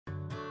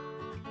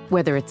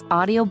Whether it's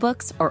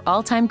audiobooks or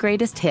all-time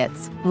greatest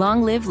hits,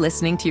 long live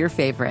listening to your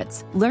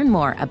favorites. Learn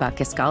more about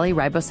Kisqali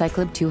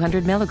Ribociclib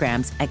 200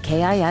 milligrams at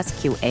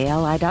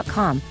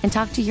KISQALI.com and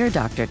talk to your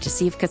doctor to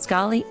see if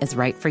Kisqali is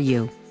right for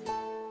you.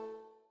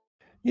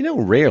 You know,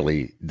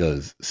 rarely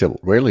does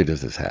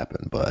this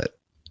happen, but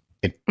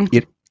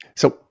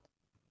so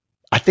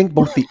I think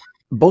both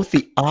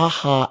the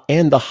aha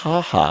and the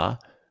ha-ha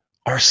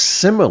are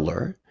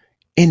similar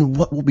in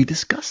what we'll be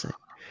discussing.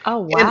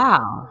 Oh,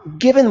 wow. And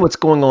given what's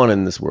going on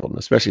in this world, and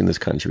especially in this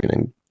country,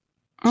 and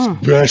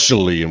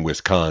especially in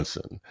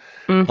Wisconsin,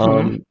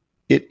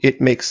 it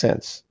makes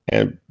sense.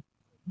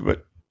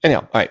 But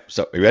anyhow, all right,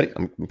 so are you ready?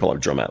 I'm going to pull a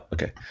drum out.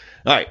 Okay.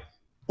 All right.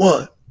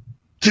 1,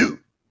 2,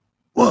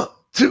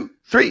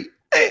 3,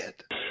 and...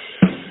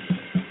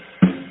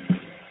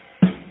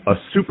 A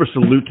super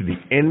salute to the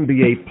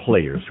NBA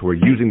players who are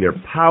using their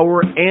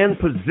power and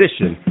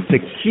position to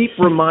keep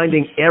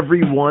reminding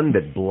everyone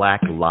that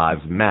Black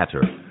lives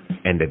matter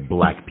and that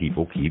Black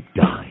people keep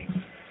dying.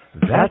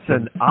 That's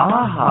an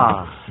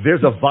aha.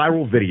 There's a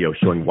viral video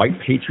showing white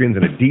patrons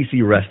in a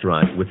D.C.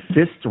 restaurant with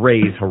fists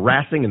raised,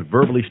 harassing and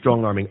verbally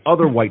strong-arming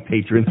other white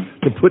patrons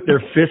to put their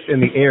fists in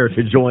the air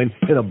to join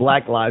in a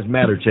Black Lives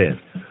Matter chant.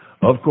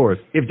 Of course,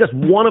 if just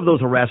one of those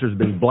harassers had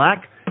been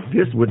Black,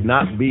 this would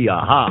not be a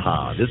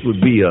ha-ha. This would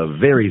be a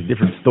very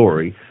different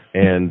story,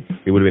 and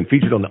it would have been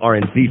featured on the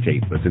RNC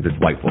tape, but since it's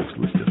white folks,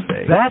 let's just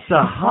say. That's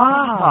a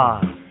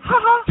ha-ha.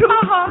 Ha-ha.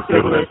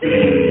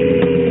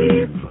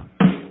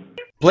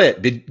 Play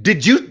it.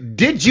 Did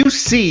you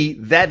see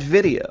that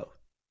video?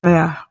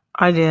 Yeah,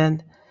 I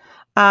did.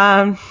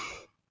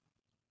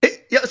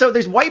 So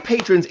these white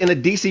patrons in a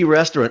D.C.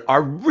 restaurant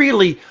are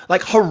really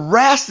like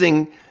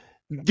harassing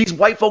these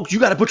white folks. You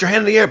got to put your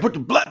hand in the air. Put the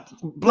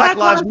Black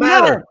Lives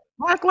Matter.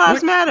 Black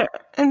Lives Matter.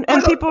 And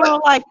people are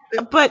like,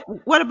 but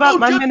what about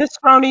my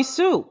minestrone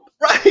soup?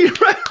 Right.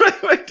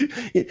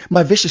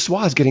 My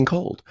vichyssoise is getting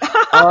cold.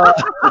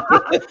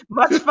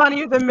 Much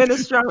funnier than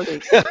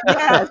minestrone.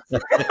 Yes.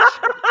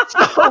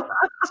 so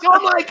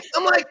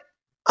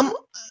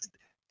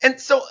and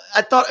so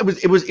I thought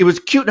it was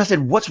cute. And I said,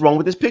 what's wrong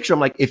with this picture? I'm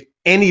like, if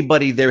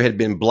anybody there had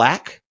been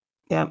Black,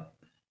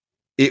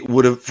 it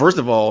would have, first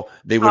of all,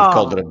 they would have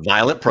called it a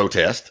violent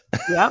protest.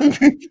 Yep.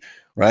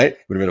 Right? It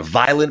would have been a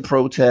violent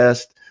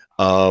protest.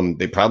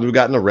 They probably would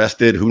have gotten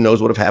arrested. Who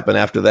knows what would have happened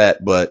after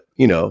that? But,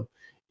 you know,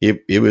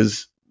 it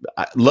was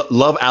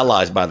love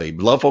allies, by the way.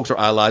 Love folks are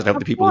allies. I hope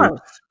the people who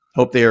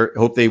hope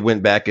they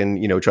went back and,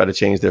 you know, try to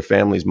change their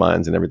families'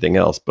 minds and everything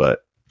else.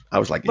 But I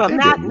was like, well,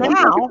 not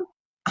now.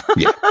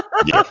 Yeah.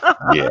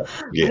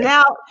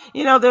 Now,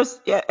 you know, there's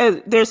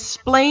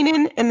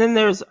splaining and then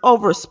there's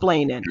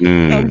over-splaining.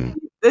 And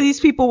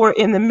these people were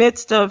in the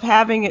midst of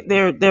having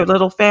their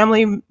little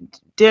family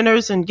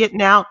dinners and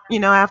getting out, you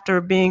know, after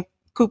being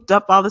cooped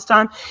up all this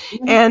time.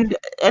 And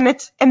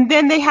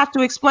then they have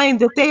to explain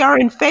that they are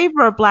in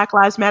favor of Black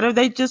Lives Matter.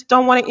 They just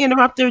don't want to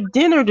interrupt their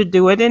dinner to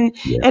do it. And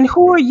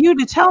who are you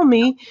to tell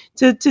me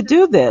to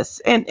do this?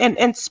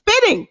 And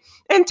spitting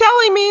and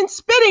telling me and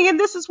spitting, and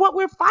this is what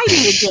we're fighting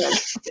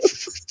against.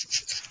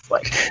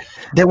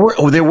 There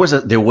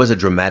was a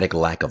dramatic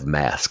lack of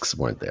masks,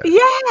 weren't there?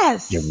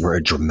 Yes. There were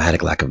a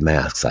dramatic lack of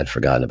masks. I'd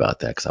forgotten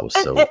about that because I was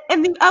so.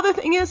 And the other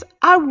thing is,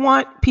 I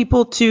want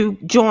people to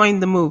join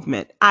the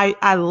movement.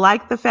 I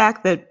like the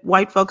fact that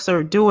white folks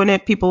are doing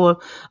it. People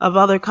of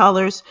other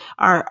colors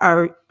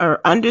are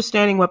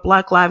understanding what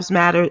Black Lives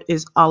Matter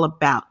is all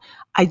about.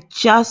 I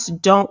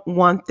just don't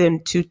want them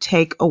to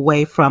take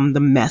away from the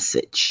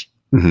message.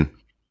 Mm-hmm.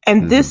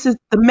 And this is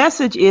the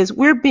message: is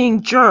we're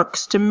being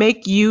jerks to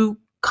make you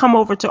come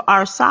over to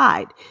our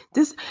side.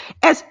 This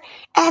as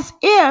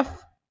if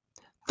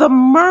the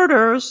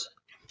murders,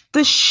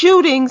 the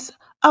shootings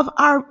of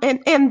our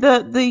and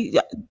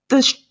the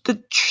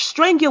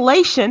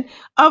strangulation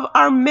of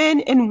our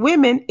men and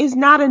women is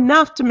not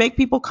enough to make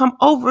people come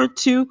over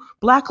to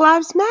Black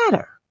Lives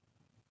Matter.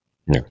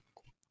 Yeah.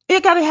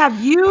 You got to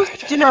have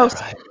youth, you know,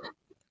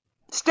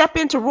 step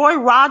into Roy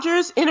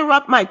Rogers,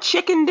 interrupt my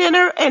chicken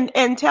dinner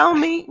and tell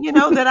me, you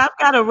know, that I've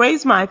got to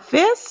raise my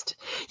fist.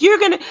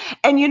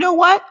 And you know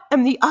what?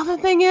 And the other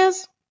thing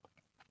is,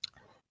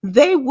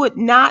 they would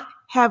not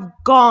have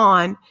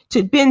gone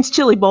to Ben's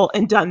Chili Bowl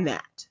and done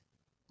that.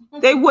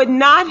 They would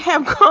not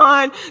have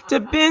gone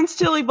to Ben's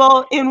Chili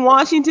Bowl in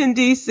Washington,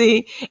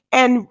 D.C.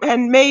 and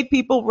made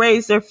people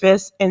raise their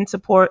fists in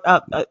support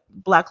of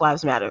Black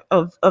Lives Matter,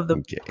 of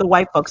the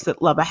white folks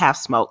that love a half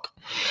smoke.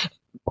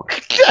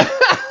 But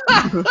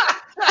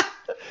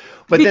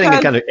then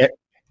again, kind of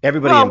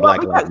everybody in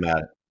Black Lives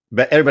Matter,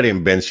 but everybody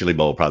in Ben's Chili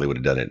Bowl probably would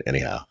have done it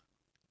anyhow.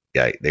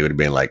 Yeah, they would have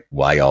been like,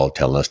 "Why y'all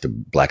telling us to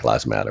Black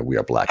Lives Matter? We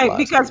are Black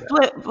Lives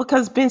Matter."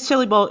 Because Ben's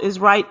Chili Bowl is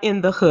right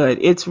in the hood.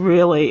 It's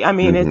really, I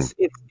mean,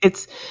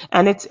 it's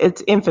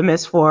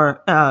infamous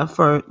for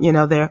you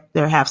know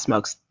their half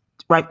smokes,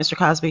 right, Mr.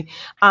 Cosby?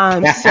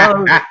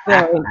 So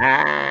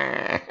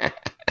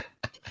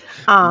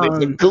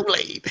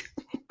Kool-Aid.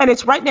 And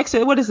it's right next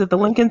to, what is it, the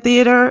Lincoln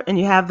Theater, and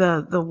you have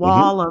the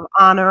Wall of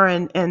Honor,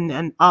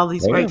 and all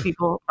these great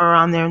people are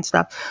on there and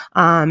stuff.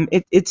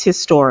 It's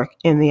historic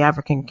in the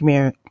African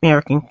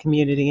American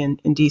community in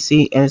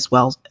DC, and as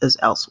well as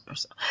elsewhere.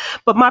 So.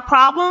 But my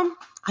problem,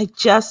 I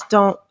just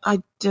don't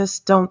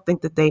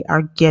think that they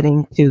are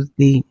getting to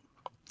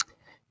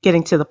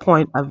the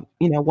point of,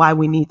 why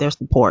we need their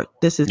support.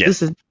 This is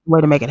the way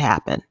to make it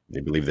happen.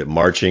 They believe that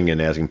marching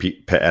and asking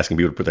people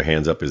to put their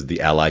hands up is the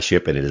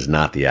allyship, and it is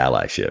not the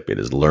allyship. It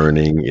is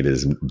learning, it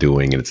is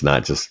doing, and it's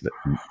not just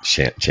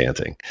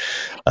chanting.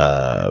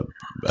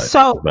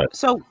 So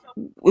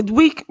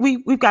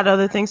we've got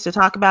other things to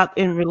talk about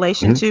in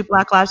relation to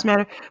Black Lives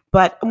Matter,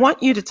 but I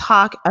want you to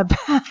talk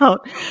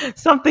about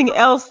something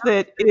else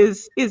that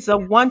is a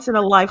once in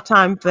a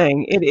lifetime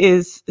thing. It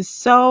is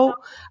so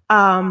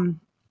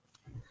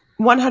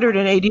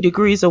 180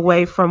 degrees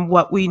away from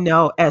what we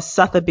know as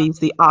Sotheby's,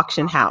 the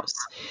auction house.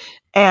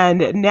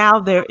 And now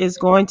there is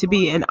going to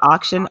be an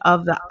auction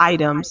of the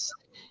items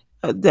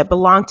that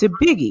belong to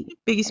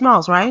Biggie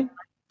Smalls, right?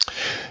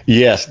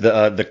 Yes,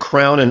 the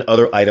crown and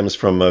other items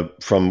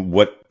from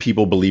what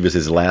people believe is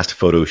his last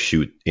photo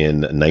shoot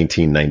in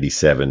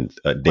 1997,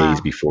 days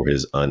before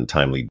his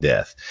untimely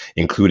death,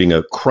 including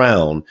a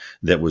crown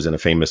that was in the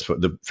famous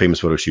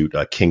photo shoot,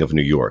 King of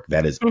New York.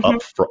 That is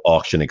up for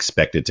auction,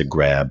 expected to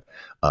grab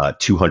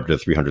 $200,000 to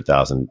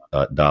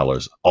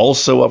 $300,000.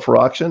 Also up for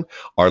auction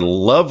are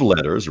love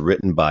letters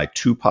written by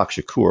Tupac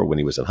Shakur when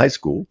he was in high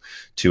school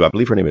to, I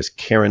believe her name is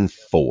Karen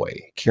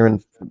Foy.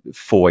 Karen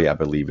Foy, I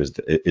believe, is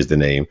the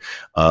name.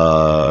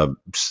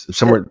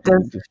 Somewhere.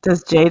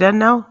 Does Jada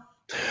know?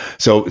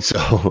 So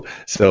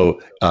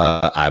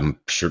I'm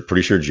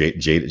pretty sure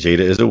Jada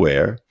is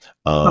aware.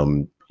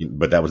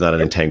 But that was not an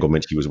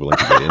entanglement she was willing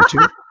to get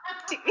into.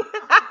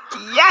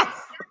 Yes.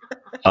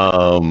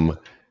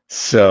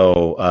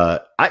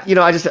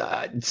 I just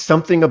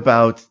something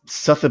about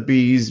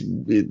Sotheby's,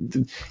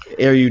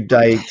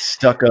 erudite,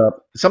 stuck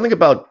up. Something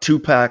about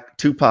Tupac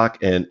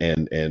and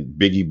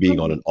Biggie being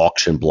on an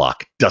auction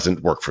block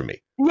doesn't work for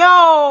me.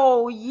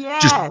 No,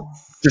 yes.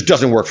 Just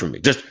doesn't work for me.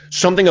 Just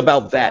something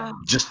about that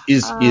just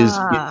it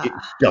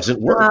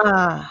doesn't work.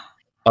 I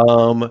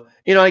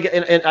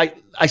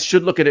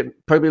should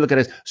probably look at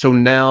it. So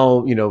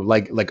now,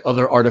 like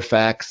other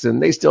artifacts, and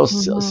they still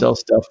sell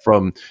stuff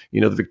from,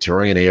 the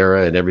Victorian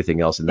era and everything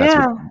else. And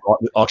that's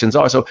what auctions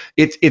are. So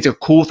it's a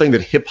cool thing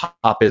that hip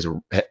hop is,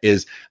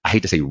 I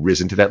hate to say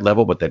risen to that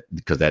level, but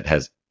because that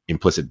has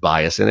implicit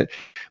bias in it,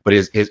 but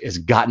it's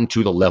gotten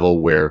to the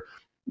level where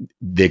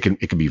it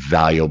can be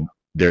valuable.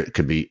 There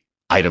could be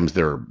items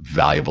that are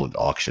valuable at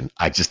auction.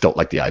 I just don't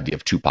like the idea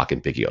of Tupac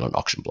and Biggie on an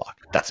auction block.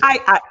 That's it.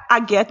 I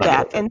get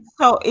that. And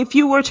so if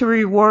you were to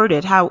reword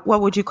it,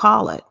 what would you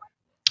call it?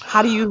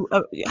 How do you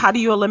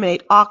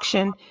eliminate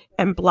auction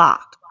and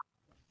block?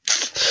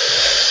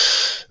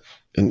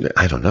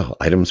 I don't know.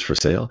 Items for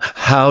sale.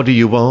 How do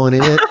you want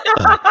it?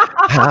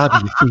 How do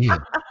you feel?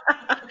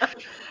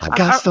 I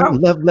got some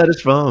love letters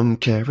from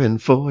Karen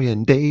Foy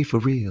and Dave for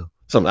real.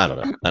 I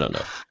don't know.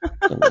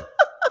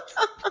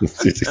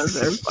 That's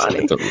very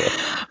funny.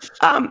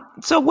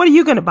 So what are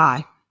you going to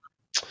buy?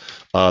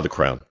 The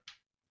crown.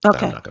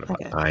 Okay. I'm not going to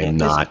buy. I'm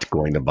not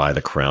going to buy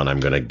the crown. I'm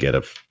going to get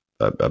a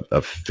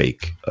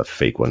fake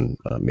one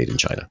made in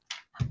China.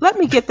 Let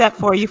me get that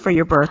for you for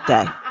your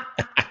birthday.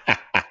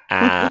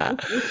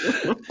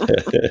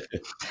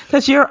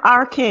 Because you're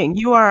our king.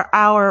 You are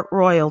our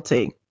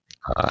royalty.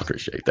 I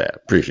appreciate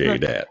that.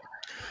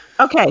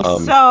 Okay,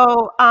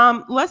 so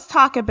let's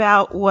talk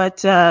about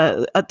let's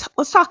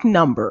talk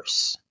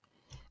numbers.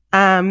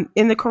 In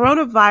the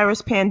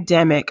coronavirus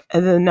pandemic,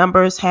 the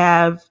numbers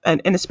have,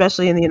 and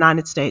especially in the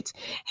United States,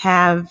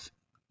 have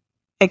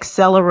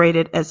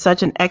accelerated at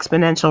such an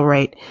exponential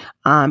rate.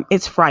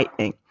 It's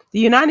frightening. The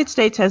United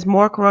States has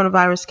more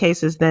coronavirus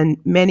cases than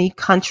many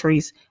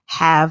countries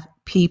have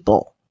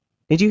people.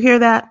 Did you hear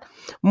that?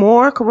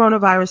 More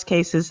coronavirus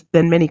cases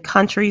than many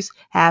countries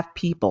have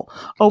people.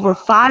 Over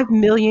 5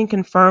 million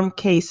confirmed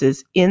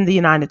cases in the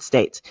United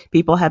States.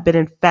 People have been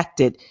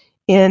infected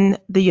in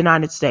the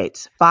United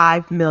States,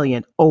 5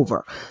 million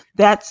over.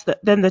 That's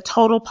then the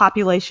total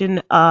population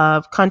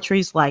of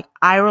countries like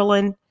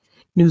Ireland,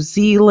 New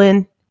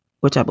Zealand,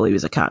 which I believe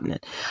is a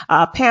continent,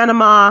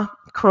 Panama,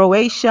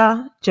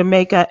 Croatia,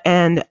 Jamaica,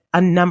 and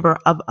a number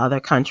of other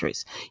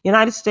countries. The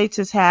United States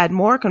has had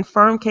more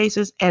confirmed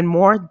cases and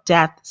more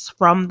deaths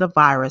from the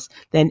virus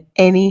than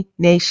any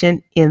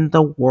nation in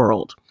the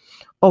world.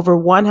 Over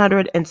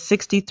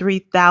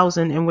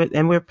 163,000,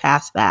 and we're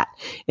past that.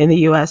 In the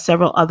U.S.,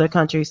 several other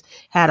countries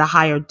had a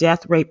higher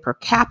death rate per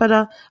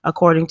capita,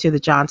 according to the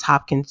Johns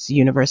Hopkins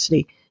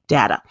University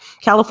data.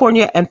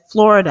 California and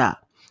Florida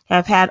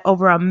have had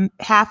over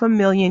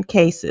 500,000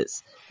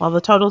 cases, while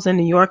the totals in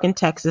New York and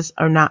Texas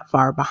are not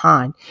far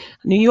behind.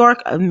 New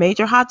York, a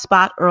major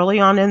hotspot early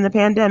on in the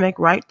pandemic,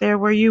 right there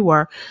where you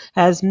were,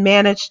 has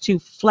managed to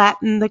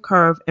flatten the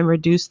curve and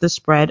reduce the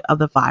spread of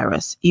the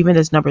virus, even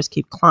as numbers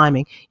keep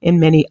climbing in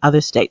many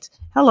other states.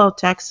 Hello,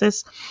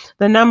 Texas.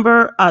 The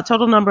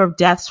total number of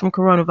deaths from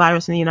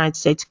coronavirus in the United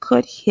States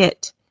could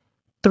hit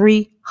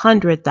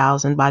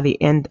 300,000 by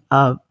the end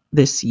of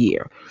this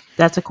year.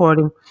 That's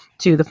according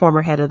to the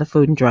former head of the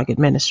Food and Drug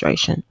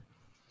Administration.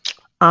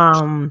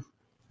 We're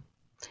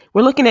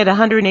looking at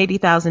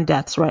 180,000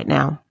 deaths right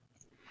now.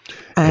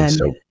 And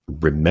so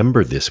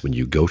remember this when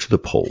you go to the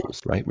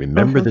polls, right?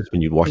 Remember this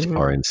when you watch the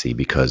RNC,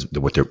 because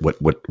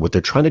what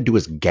they're trying to do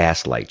is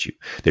gaslight you.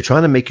 They're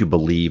trying to make you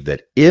believe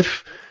that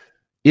if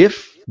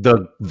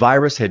the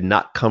virus had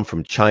not come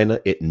from China,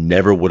 it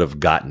never would have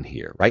gotten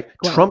here, right?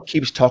 Trump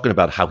keeps talking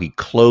about how he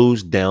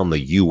closed down the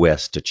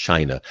U.S. to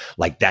China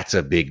like that's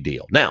a big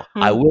deal. Now,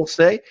 I will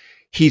say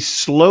he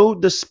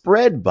slowed the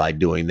spread by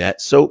doing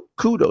that, so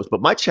kudos.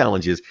 But my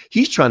challenge is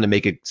he's trying to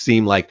make it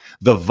seem like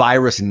the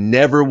virus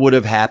never would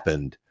have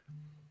happened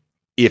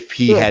if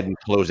he hadn't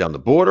closed down the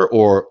border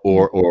or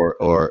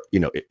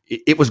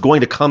it was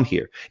going to come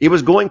here. It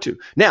was going to.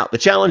 Now, the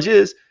challenge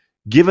is,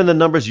 given the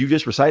numbers you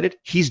just recited,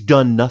 he's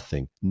done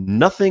nothing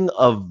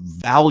of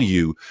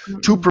value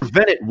to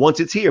prevent it once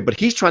it's here. But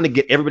he's trying to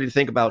get everybody to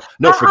think about,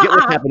 no, forget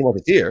what's happening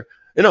once it's here.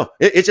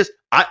 It's just,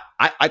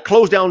 I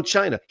closed down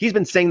China. He's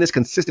been saying this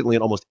consistently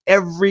in almost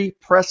every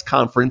press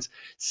conference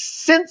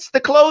since the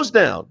close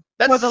down.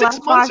 That's 6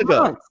 months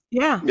ago.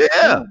 Yeah.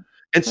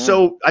 And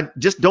so I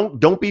just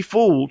don't be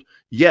fooled.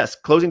 Yes,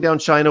 closing down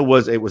China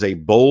was a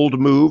bold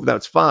move.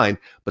 That's fine.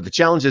 But the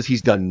challenge is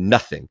he's done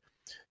nothing.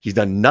 He's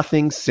done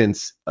nothing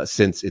since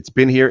it's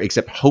been here,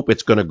 except hope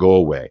it's going to go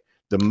away.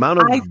 The amount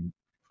of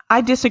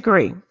I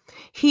disagree.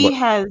 He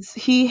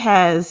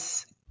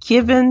has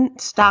given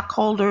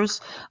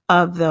stockholders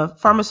of the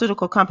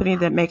pharmaceutical company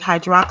that make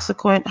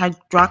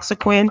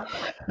hydroxyquin,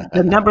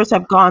 the numbers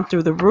have gone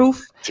through the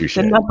roof. Touché.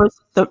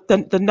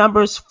 The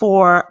numbers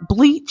for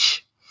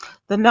bleach,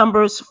 the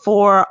numbers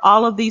for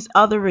all of these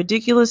other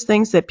ridiculous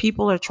things that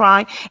people are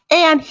trying.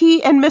 And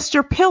he and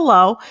Mr.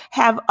 Pillow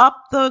have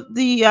upped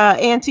the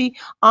ante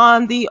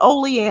on the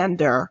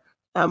oleander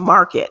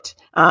market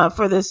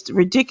for this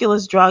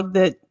ridiculous drug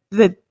that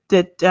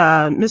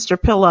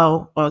Mr.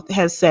 Pillow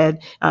has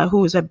said,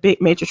 who is a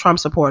big major Trump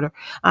supporter,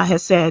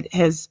 has said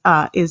is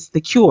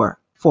the cure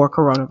for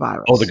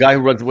coronavirus. Oh, the guy who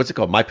runs, what's it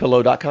called?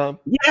 MyPillow.com?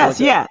 Yes,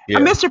 yeah.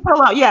 Mr.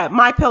 Pillow, yeah,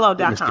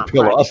 MyPillow.com. Mr.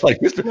 Pillow. Right. I was like,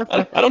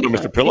 I don't know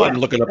Mr. Pillow. I'm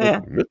looking up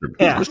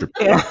Mr.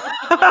 Pillow.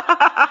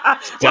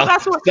 Well,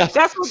 that's what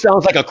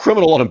sounds like a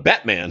criminal on a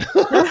Batman.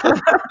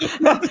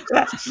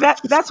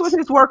 That's what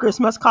his workers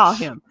must call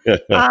him.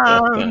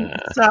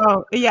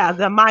 So, yeah,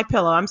 the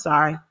MyPillow, I'm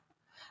sorry.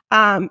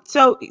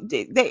 So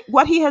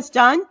what he has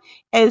done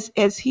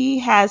is he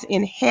has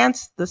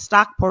enhanced the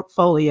stock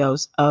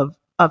portfolios of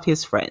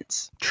his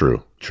friends.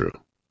 True.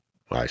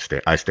 I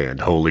stand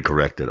wholly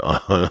corrected.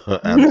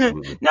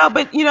 Absolutely. No,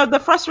 but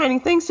the frustrating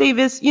thing, Steve,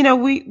 is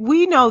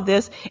we know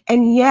this,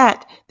 and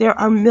yet there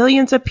are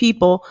millions of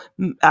people,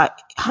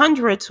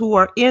 hundreds who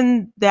are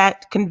in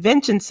that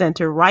convention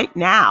center right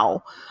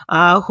now,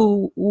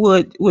 who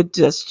would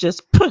just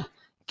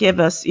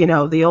give us,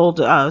 the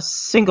old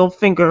single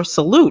finger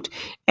salute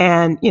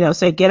and,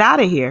 say, get out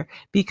of here,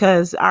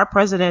 because our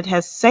president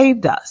has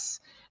saved us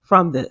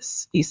from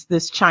this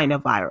China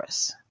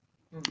virus.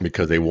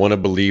 Because they want to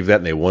believe that,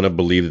 and they want to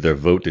believe that their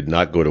vote did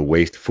not go to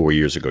waste 4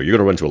 years ago. You're going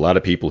to run into a lot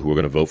of people who are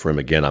going to vote for him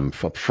again, I'm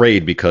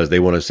afraid, because they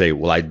want to say,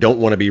 well, I don't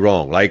want to be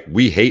wrong. Like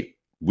we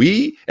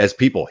as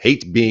people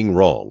hate being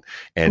wrong,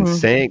 and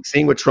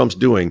seeing what Trump's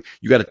doing,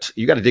 you got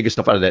to dig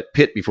yourself out of that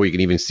pit before you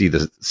can even see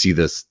this,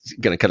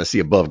 going to kind of see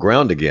above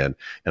ground again.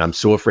 And I'm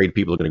so afraid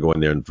people are going to go in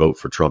there and vote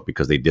for Trump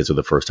because they did so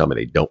the first time and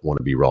they don't want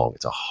to be wrong.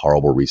 It's a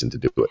horrible reason to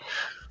do it.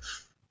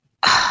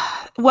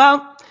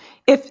 Well,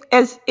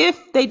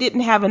 if they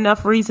didn't have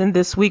enough reason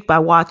this week by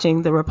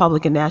watching the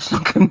Republican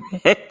National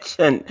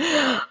Convention,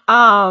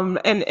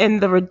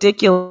 and the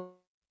ridiculous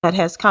that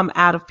has come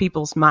out of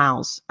people's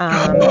mouths,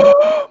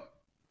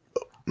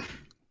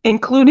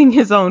 including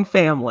his own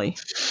family.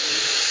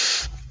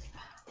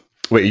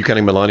 Wait, are you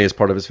counting Melania as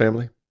part of his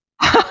family?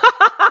 Just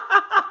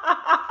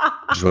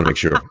want to make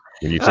sure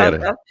when you say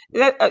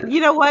that.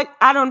 You know what?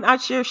 I'm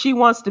not sure she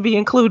wants to be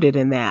included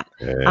in that.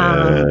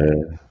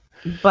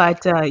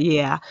 But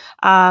yeah,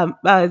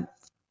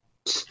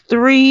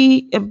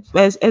 three,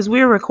 as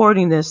we're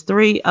recording this,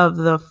 3 of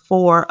the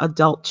 4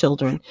 adult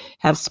children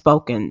have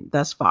spoken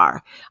thus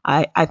far.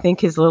 I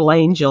think his little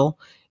angel,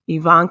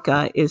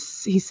 Ivanka,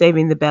 he's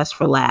saving the best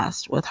for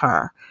last with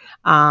her.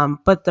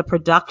 But the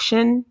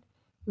production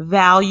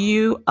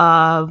value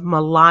of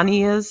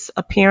Melania's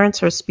appearance,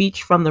 her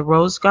speech from the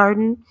Rose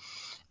Garden,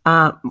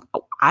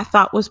 I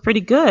thought was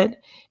pretty good.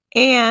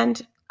 And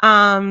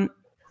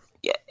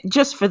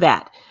just for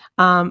that.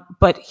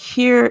 But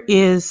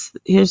here's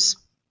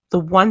the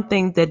one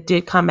thing that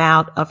did come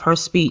out of her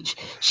speech.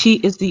 She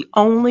is the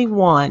only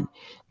one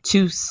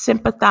to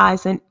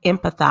sympathize and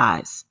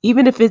empathize,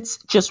 even if it's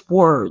just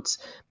words,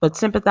 but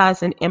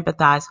sympathize and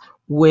empathize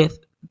with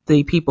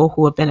the people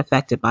who have been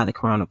affected by the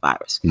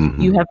coronavirus.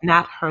 Mm-hmm. You have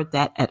not heard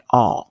that at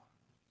all.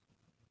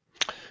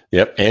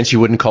 Yep, and she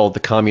wouldn't call it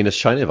the communist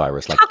China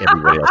virus like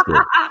everybody else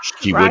did.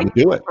 She wouldn't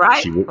do it.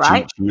 Right, she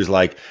was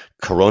like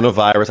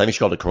coronavirus. I think she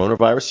called it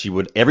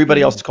coronavirus.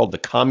 Everybody else called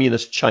it the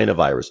communist China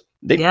virus.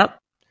 Yep.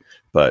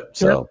 But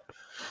so.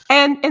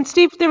 And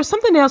Steve, there was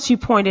something else you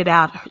pointed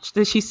out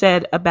that she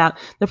said about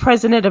the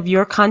president of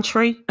your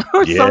country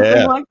or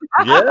something like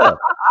that. Yeah.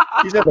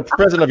 He said the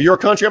president of your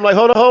country. I'm like,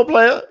 hold,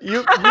 player.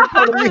 You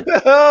telling me,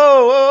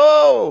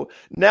 oh.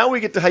 Now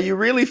we get to how you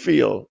really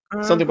feel.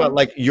 Something about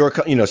like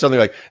something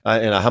like,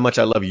 and how much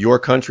I love your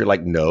country.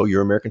 Like, no,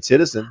 you're an American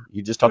citizen.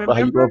 You just talk about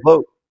how you go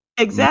vote.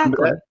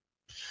 Exactly.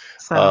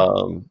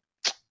 So.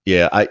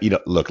 Yeah,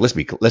 look, let's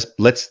be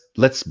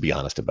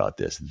honest about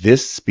this.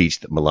 This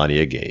speech that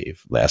Melania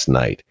gave last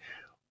night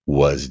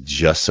was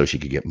just so she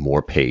could get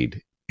more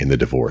paid in the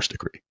divorce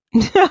decree.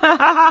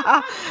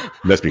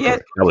 Let's be clear.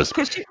 That was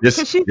because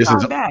she's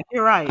gone back.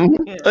 You're right.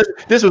 Mm-hmm. Yeah.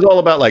 This was all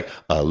about like,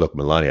 look,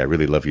 Melania, I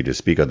really love you to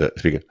speak on the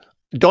speaker.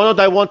 Donald,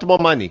 I want more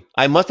money.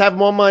 I must have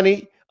more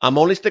money. I'm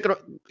only sticking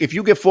around. If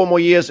you get 4 more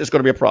years, it's going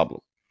to be a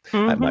problem.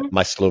 Mm-hmm.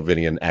 My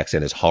Slovenian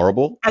accent is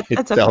horrible.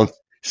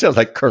 Sounds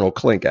like Colonel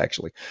Klink,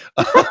 actually.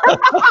 Well,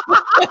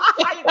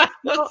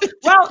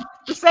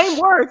 the same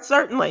word,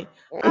 certainly.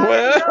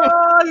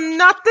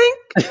 Nothing.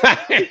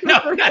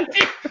 No,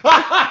 nothing.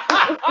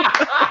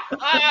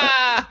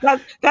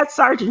 That's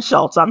Sergeant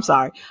Schultz. I'm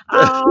sorry.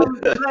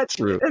 That's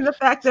true. And the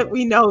fact that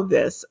we know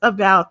this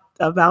about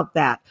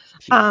that.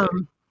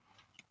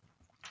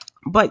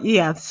 But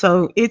yeah,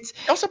 so it's.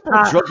 She also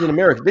brought drugs in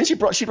America. Then she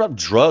brought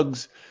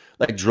drugs.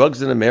 Like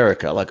drugs in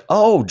America, like,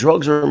 oh,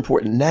 drugs are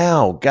important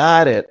now.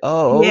 Got it.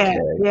 Oh, okay.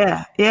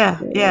 Yeah.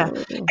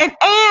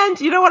 And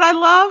you know what I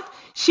love?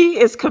 She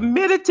is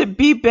committed to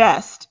Be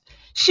Best.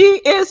 She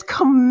is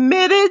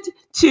committed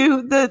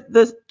to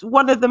the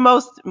one of the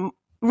most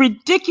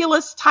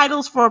ridiculous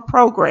titles for a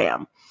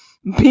program,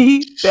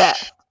 Be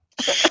Best.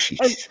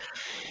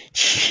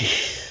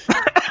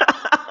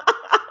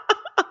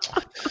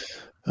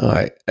 All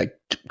right.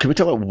 Can we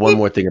talk about one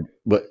more thing?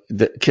 But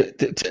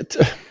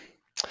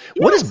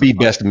what does Be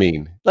Best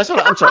mean? I'm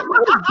sorry.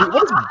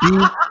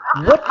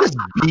 What does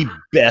Be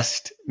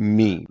Best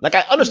mean? Like,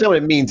 I understand what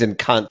it means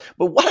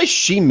but why does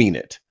she mean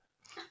it?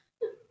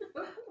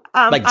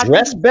 Like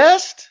dress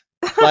best?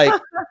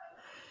 Like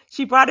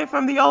she brought it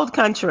from the old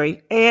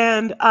country,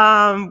 and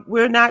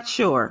we're not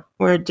sure.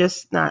 We're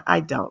just not. I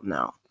don't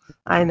know.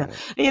 I know.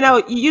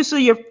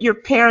 Usually your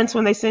parents,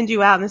 when they send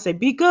you out and they say,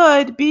 be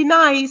good, be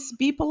nice,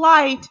 be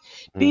polite,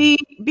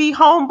 be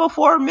home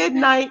before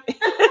midnight.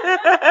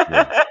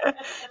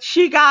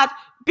 She got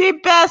Be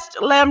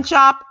Best, lamb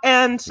chop.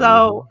 And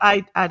so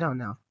I don't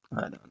know.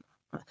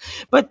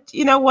 But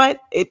you know what?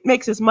 It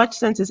makes as much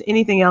sense as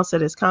anything else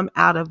that has come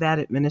out of that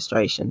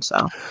administration.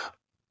 So.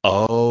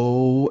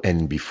 Oh,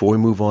 and before we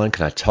move on,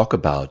 can I talk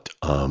about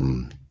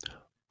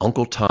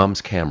Uncle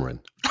Tom's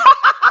Cameron?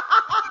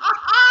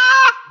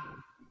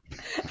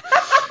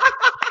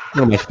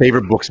 One of my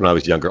favorite books when I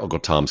was younger, Uncle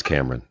Tom's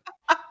Cameron.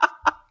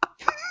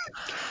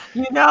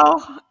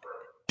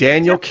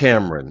 Daniel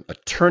Cameron,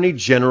 Attorney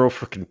General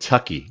for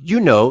Kentucky.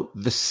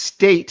 The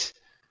state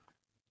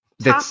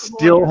that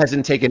still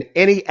hasn't taken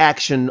any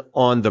action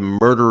on the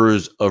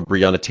murderers of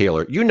Breonna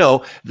Taylor.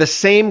 The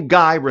same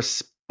guy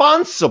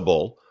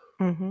responsible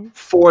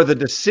for the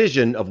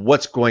decision of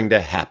what's going to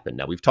happen.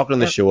 Now, we've talked on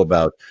the show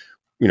about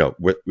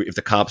if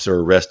the cops are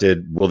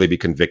arrested, will they be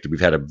convicted?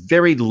 We've had a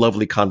very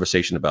lovely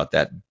conversation about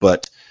that.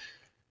 But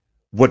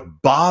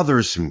what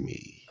bothers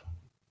me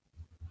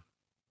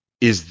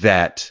is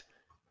that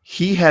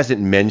he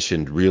hasn't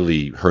mentioned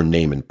really her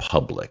name in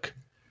public.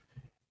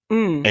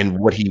 And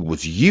what he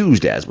was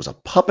used as was a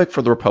puppet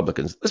for the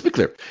Republicans. Let's be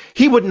clear.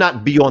 He would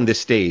not be on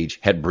this stage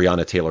had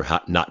Breonna Taylor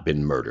not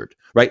been murdered,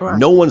 right?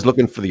 No one's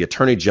looking for the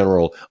Attorney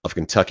General of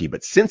Kentucky.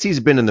 But since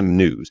he's been in the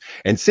news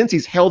and since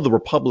he's held the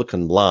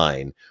Republican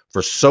line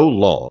for so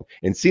long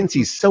and since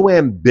he's so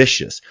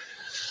ambitious.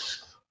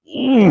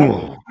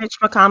 Mitch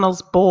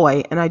McConnell's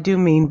boy, and I do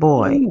mean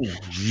boy.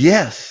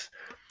 Yes.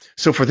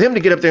 So for them to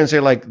get up there and say,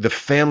 like, the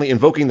family,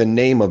 invoking the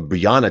name of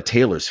Breonna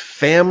Taylor's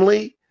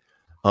family,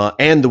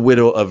 and the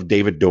widow of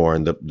David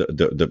Dorn,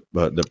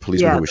 the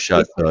policeman who was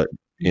shot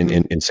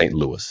in St.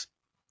 Louis.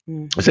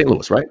 St.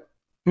 Louis, right?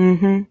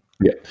 Mm-hmm.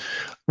 Yeah.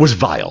 Was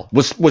vile.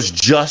 Was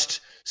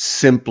just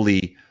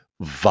simply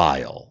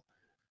vile.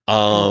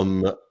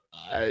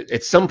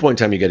 At some point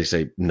in time, you got to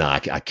say, nah,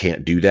 I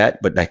can't do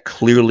that. But that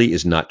clearly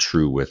is not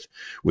true with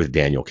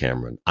Daniel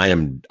Cameron. I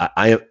am.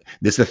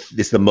 This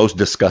is the most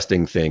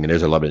disgusting thing, and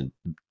there's a lot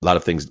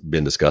of things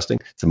been disgusting.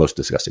 It's the most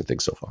disgusting thing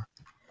so far.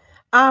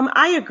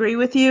 I agree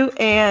with you,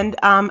 and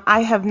I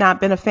have not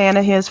been a fan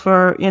of his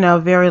for a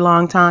very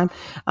long time.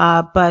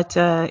 But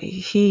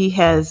he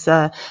has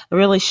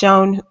really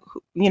shown.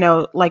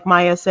 Like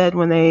Maya said,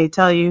 when they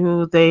tell you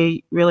who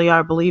they really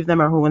are, believe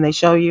them, or when they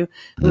show you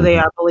who they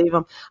are, believe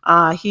them.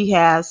 He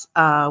has,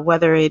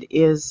 whether it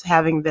is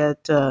having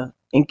that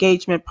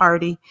engagement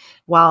party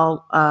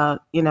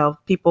while,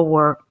 people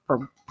were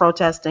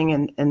protesting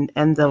and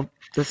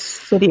the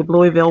city of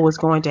Louisville was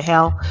going to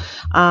hell,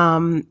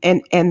 and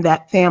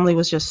that family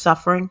was just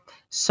suffering.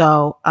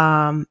 So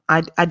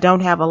I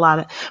don't have a lot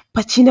of,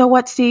 but you know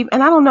what, Steve,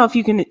 and I don't know if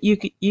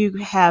you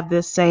have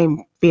this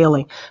same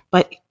feeling,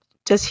 but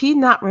does he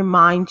not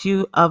remind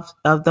you of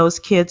those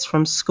kids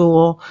from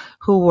school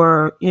who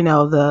were,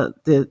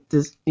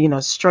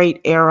 the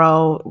straight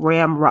arrow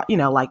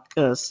like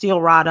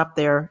steel rod up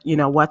there, and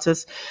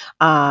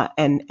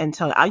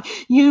tell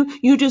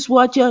you just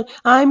watch out,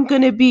 I'm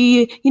gonna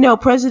be,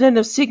 president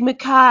of Sigma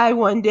Chi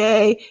one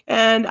day,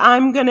 and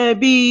I'm gonna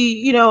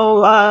be,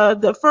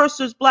 the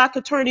first is Black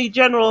Attorney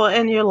General,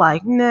 and you're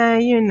like, nah,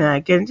 you're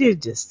not gonna, you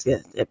just,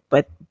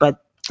 but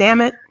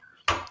damn it.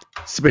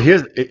 So, but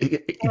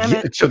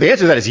so the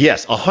answer to that is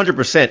yes,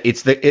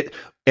 100%.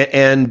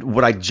 And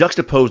what I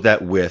juxtaposed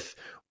that with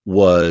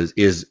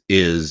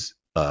is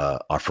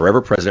our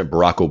forever president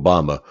Barack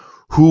Obama,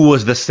 who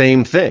was the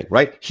same thing,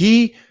 right?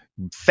 He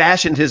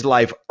fashioned his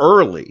life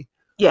early,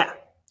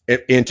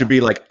 and to be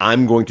like,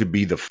 I'm going to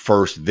be the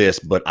first this,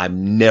 but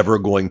I'm never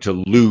going to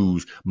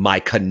lose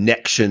my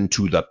connection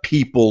to the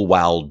people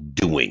while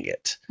doing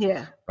it.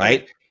 Yeah,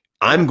 right.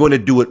 I'm going to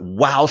do it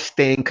while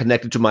staying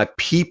connected to my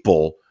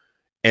people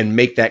and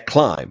make that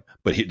climb.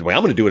 But the way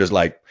I'm going to do it is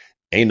like,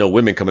 ain't no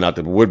women coming out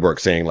to the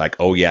woodwork saying like,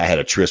 oh yeah, I had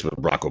a tryst with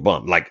Barack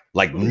Obama.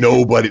 Like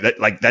nobody,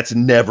 that's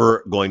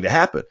never going to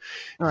happen.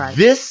 Right.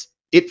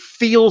 It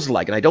feels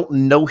like, and I don't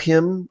know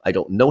him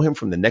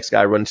from the next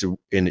guy I run into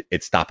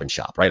at Stop and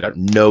Shop, right? I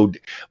don't know,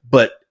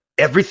 but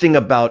everything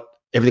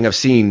I've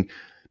seen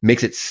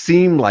makes it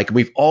seem like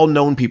we've all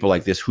known people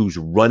like this who's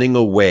running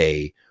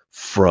away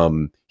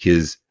from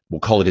we'll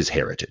call it his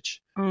heritage.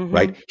 Mm-hmm.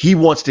 Right? He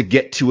wants to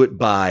get to it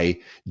by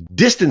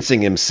distancing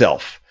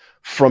himself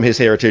from his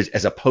heritage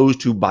as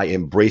opposed to by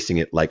embracing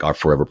it like our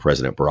forever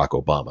president, Barack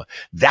Obama.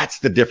 That's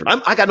the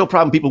difference. I got no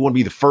problem. People want to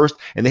be the first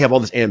and they have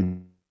all this.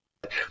 And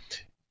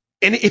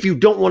if you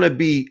don't want to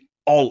be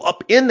all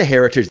up in the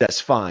heritage, that's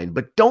fine.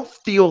 But don't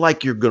feel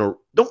like you're going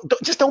to,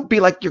 don't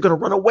be like you're going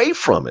to run away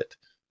from it.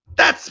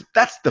 That's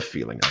the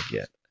feeling I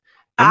get.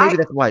 And maybe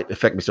that's why it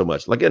affected me so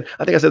much. Like, I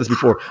think I said this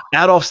before.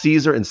 Adolf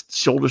Caesar and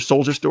Soldier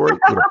Story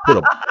would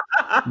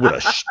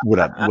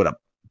have.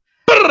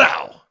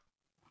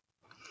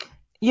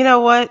 You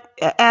know what?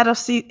 Adolf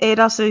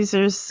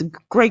Caesar's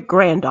great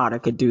granddaughter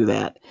could do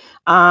that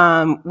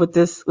with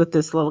this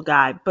little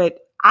guy. But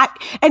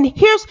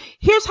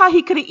here's how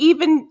he could have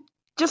even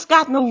just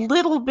gotten a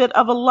little bit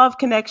of a love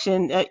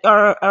connection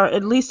or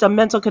at least a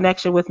mental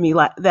connection with me,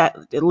 like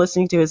that,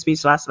 listening to his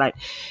speech last night.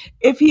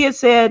 If he had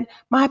said,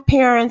 my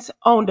parents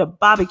owned a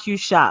barbecue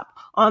shop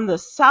on the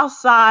south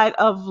side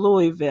of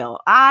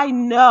Louisville. I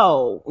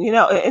know,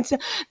 and so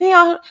they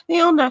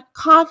own a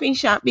coffee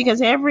shop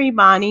because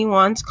everybody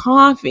wants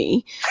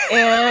coffee.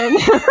 And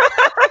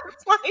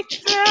it's like,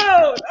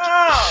 dude,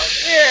 oh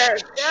dear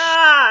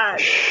God,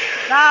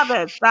 stop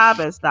it.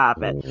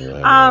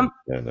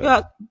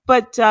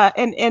 But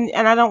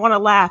I don't want to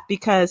laugh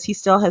because he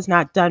still has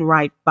not done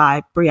right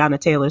by Breonna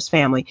Taylor's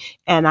family,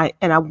 and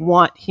I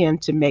want him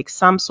to make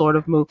some sort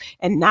of move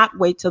and not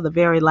wait till the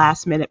very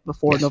last minute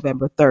before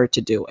November 3rd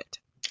to do it.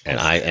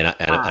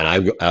 I'm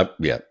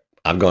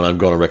going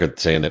on record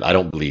saying that I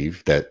don't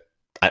believe that.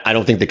 I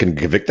don't think they can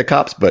convict the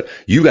cops, but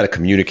you got to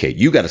communicate.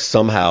 You got to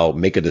somehow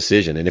make a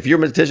decision. And if your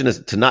decision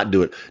is to not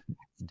do it,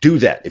 do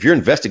that. If you're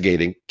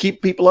investigating,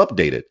 keep people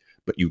updated.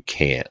 But you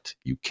can't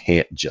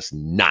just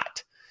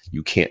not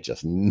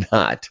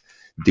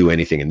do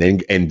anything and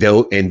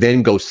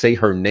then go say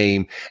her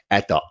name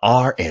at the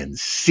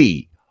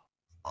RNC.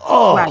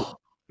 Oh,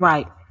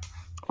 right.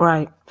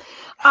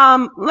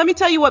 Let me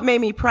tell you what made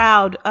me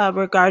proud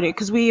regarding,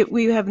 because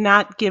we have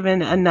not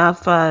given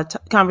enough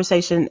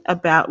conversation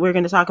about. We're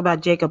going to talk about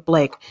Jacob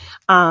Blake,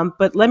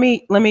 but let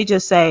me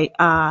just say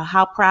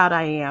how proud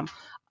I am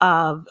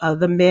of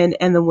the men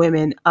and the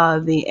women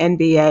of the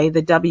NBA,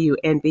 the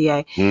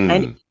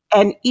WNBA,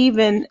 and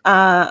even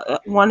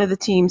one of the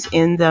teams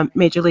in the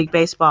Major League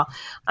Baseball,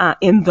 that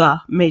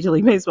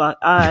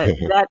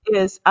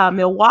is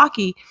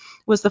Milwaukee,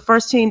 was the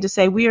first team to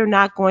say we are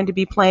not going to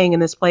be playing in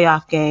this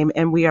playoff game,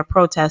 and we are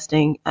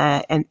protesting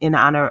and in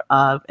honor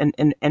of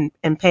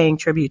and paying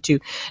tribute to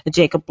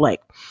Jacob Blake.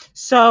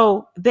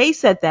 So they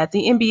said that.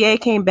 The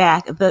NBA came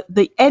back.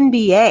 The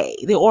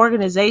NBA, the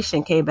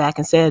organization, came back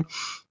and said,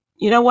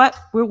 you know what?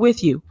 We're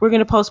with you. We're going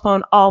to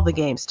postpone all the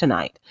games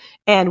tonight,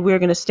 and we're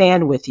going to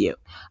stand with you.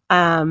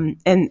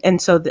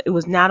 And so it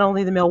was not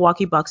only the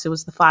Milwaukee Bucks, it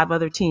was the 5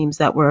 other teams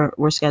that were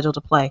scheduled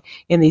to play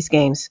in these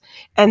games.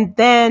 And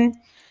then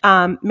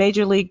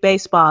Major League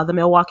Baseball, the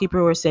Milwaukee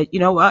Brewers said, you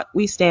know what?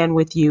 We stand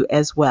with you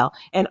as well.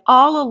 And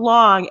all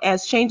along,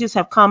 as changes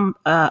have come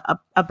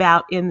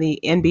about in the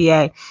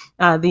NBA,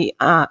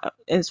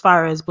 as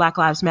far as Black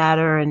Lives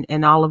Matter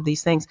and all of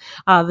these things,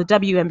 the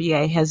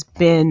WNBA has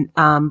been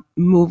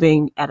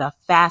moving at a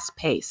fast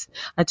pace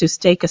to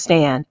take a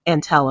stand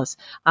and tell us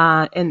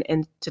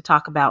and to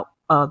talk about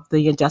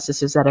the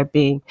injustices that are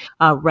being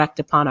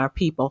wreaked upon our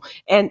people.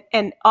 And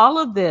all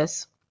of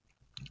this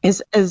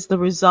is the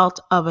result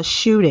of a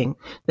shooting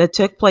that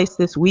took place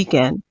this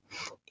weekend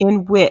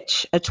in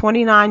which a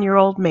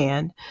 29-year-old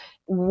man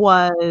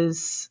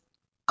was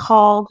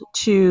called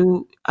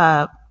to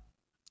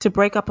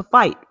break up a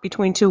fight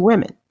between 2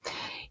 women.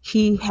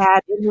 He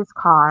had in his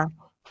car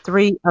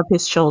 3 of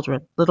his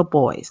children, little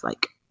boys,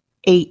 like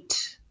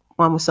 8.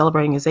 One was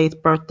celebrating his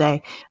 8th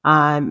birthday,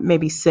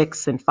 maybe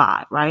 6 and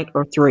 5, right?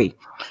 Or 3.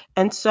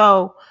 And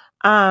so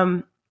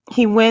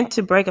he went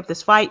to break up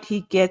this fight. He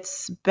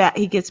gets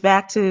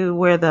back to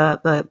where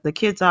the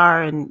kids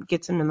are and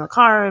gets them in the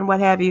car and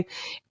what have you.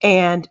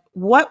 And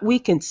what we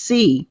can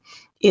see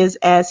is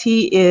as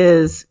he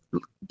is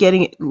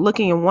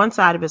looking in one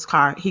side of his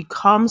car, he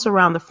comes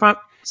around the front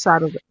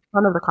of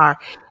the car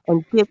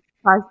and tries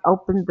to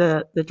open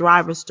the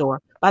driver's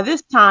door. By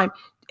this time,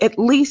 at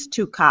least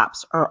 2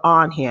 cops are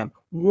on him.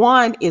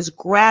 One is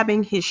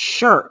grabbing his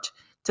shirt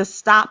to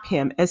stop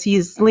him as he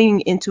is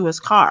leaning into his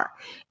car.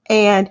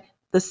 And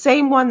the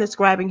same one that's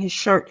grabbing his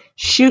shirt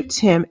shoots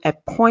him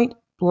at point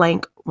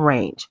blank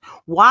range.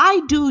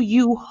 Why do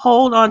you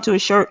hold onto a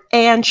shirt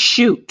and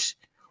shoot?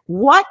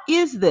 What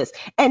is this?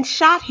 And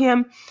shot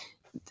him.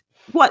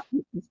 What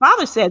his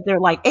father said, there are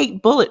like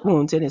 8 bullet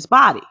wounds in his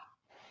body,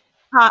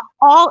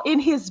 all in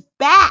his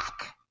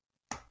back.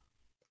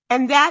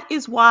 And that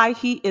is why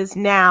he is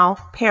now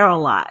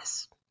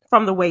paralyzed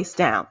from the waist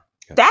down.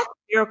 That's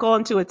a miracle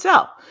unto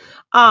itself.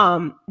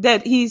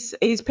 That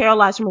he's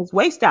paralyzed from his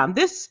waist down.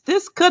 This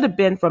could have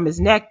been from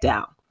his neck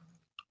down,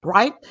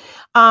 right?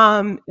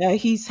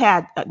 He's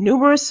had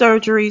numerous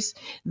surgeries.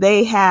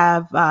 They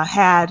have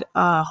had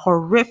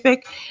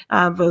horrific,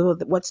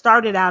 what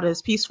started out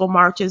as peaceful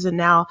marches and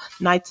now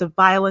nights of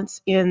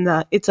violence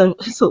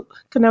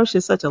Kenosha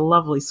is such a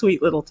lovely,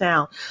 sweet little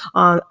town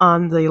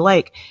on the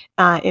lake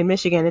in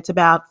Michigan. It's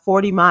about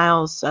 40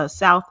 miles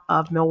south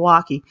of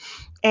Milwaukee.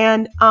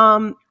 And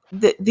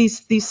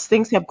these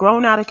things have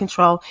grown out of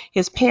control.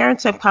 His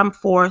parents have come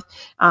forth.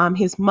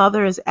 His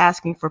mother is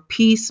asking for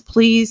peace.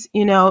 Please,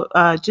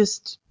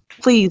 just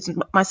please,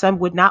 my son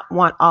would not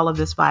want all of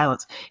this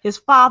violence. His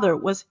father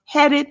was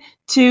headed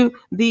to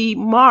the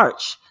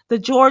march, the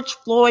George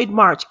Floyd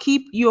march,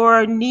 keep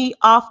your knee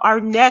off our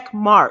neck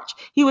march.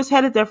 He was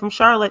headed there from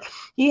Charlotte.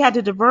 He had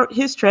to divert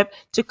his trip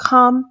to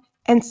come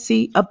and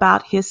see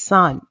about his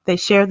son. They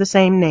share the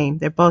same name.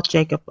 They're both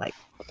Jacob Blake.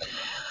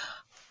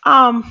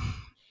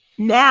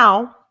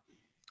 Now,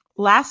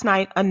 last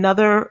night,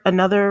 another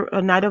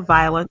night of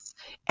violence,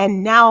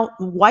 and now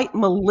white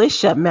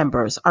militia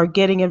members are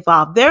getting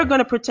involved. They're going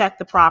to protect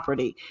the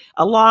property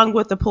along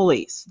with the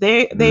police.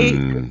 They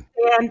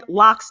stand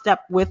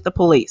lockstep with the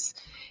police.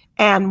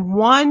 And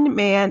one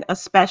man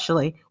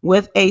especially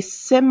with a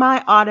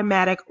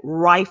semi-automatic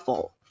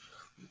rifle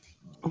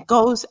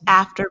goes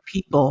after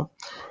people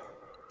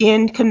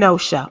in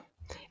Kenosha,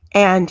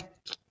 and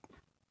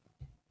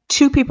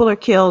 2 people are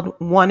killed,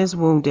 1 is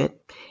wounded.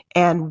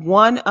 And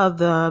one of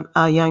the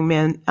young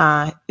men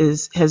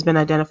has been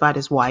identified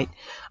as white,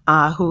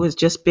 who has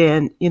just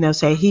been,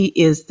 say he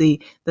is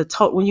the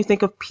total. When you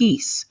think of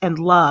peace and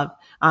love,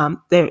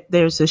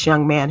 there's this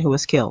young man who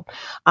was killed.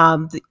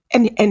 And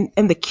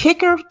the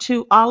kicker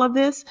to all of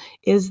this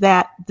is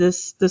that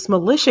this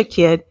militia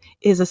kid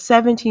is a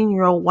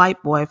 17-year-old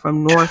white boy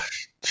from North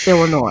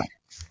Illinois.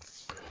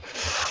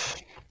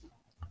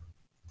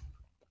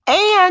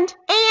 And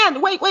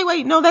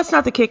wait, no, that's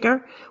not the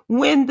kicker.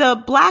 When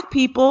the black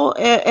people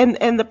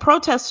and the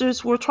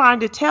protesters were trying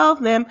to tell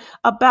them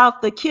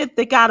about the kid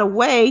that got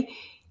away,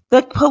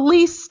 the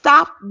police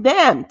stopped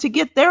them to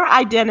get their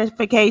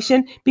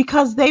identification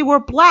because they were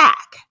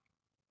black.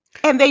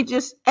 And they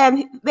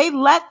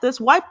let this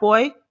white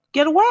boy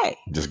get away.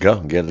 Just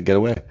get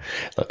away.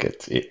 Look,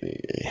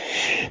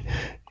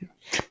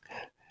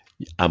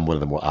 I'm one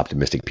of the more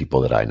optimistic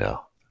people that I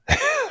know.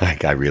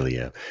 Like, I really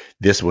am.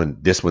 This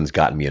one's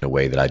gotten me in a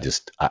way that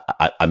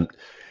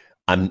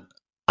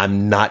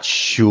I'm not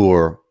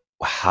sure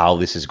how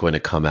this is going to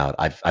come out.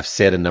 I've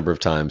said a number of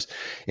times,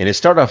 and it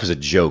started off as a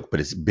joke, but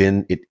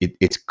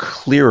it's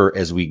clearer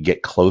as we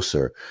get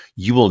closer.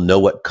 You will know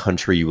what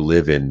country you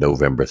live in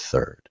November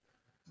 3rd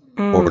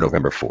or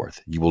November 4th.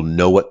 You will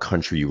know what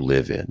country you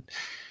live in.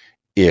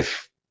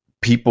 If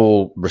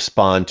people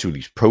respond to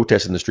these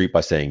protests in the street by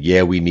saying,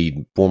 yeah, we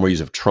need former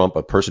use of Trump,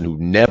 a person who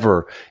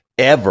never,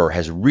 ever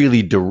has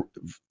really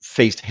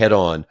faced head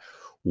on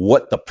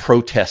what the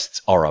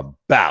protests are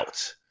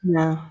about.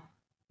 Yeah.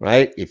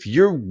 Right? If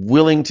you're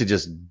willing to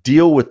just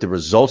deal with the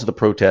results of the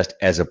protest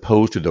as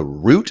opposed to the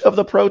root of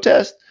the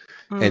protest,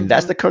 and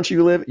that's the country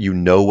you live, you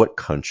know what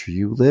country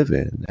you live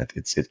in.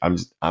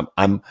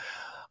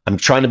 I'm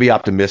trying to be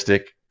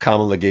optimistic.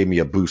 Kamala gave me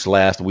a boost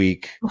last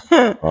week,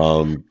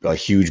 a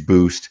huge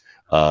boost.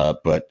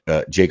 But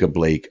Jacob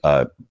Blake,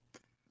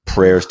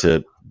 prayers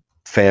to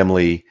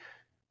family,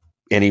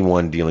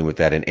 anyone dealing with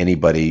that, and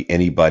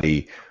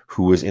anybody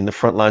who was in the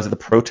front lines of the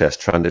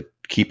protest, trying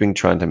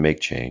to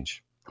make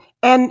change.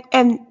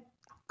 And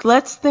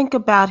let's think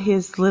about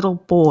his little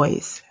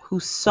boys who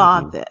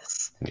saw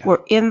this,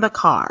 were in the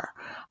car.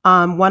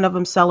 One of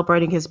them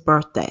celebrating his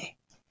birthday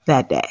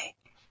that day.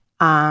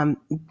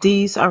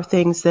 These are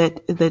things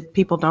that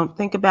people don't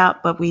think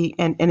about, but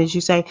and as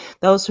you say,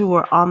 those who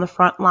are on the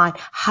front line,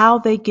 how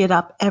they get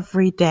up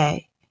every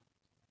day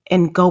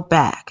and go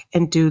back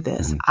and do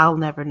this, I'll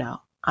never know.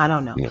 I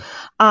don't know. Yeah.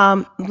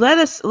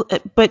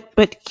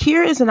 But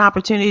here is an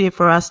opportunity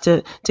for us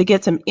to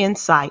get some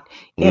insight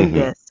in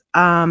this.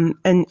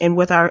 and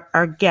with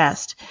our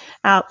guest.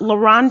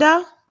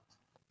 LaRonda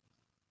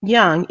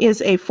Young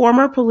is a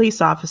former police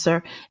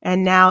officer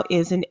and now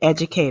is an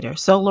educator.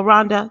 So,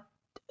 LaRonda,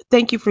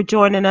 thank you for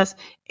joining us.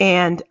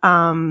 And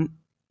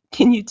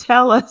can you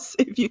tell us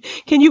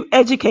can you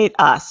educate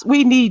us?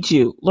 We need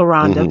you,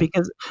 LaRonda,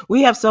 because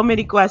we have so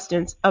many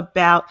questions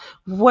about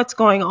what's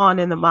going on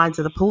in the minds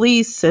of the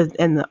police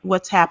and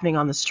what's happening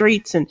on the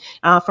streets and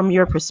from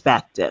your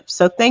perspective.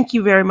 So thank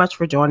you very much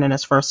for joining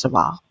us, first of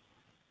all.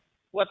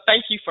 Well,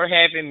 thank you for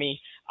having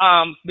me.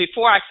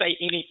 Before I say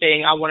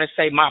anything, I want to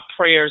say my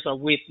prayers are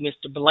with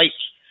Mr. Blake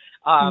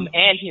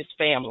and his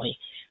family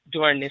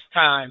during this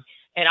time.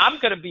 And I'm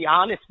going to be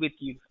honest with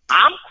you.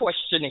 I'm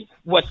questioning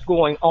what's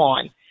going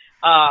on.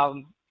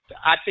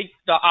 I think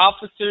the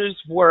officers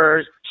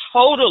were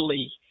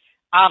totally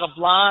out of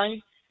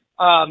line.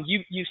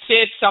 You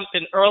said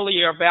something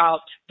earlier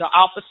about the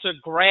officer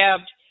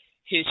grabbed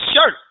his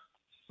shirt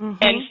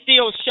and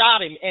still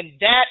shot him. And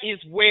that is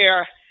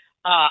where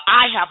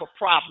I have a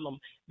problem,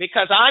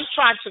 because I'm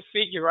trying to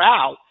figure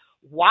out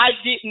why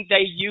didn't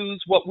they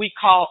use what we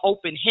call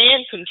open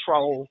hand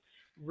control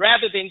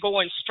rather than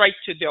going straight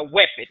to their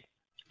weapon.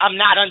 I'm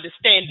not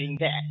understanding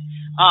that.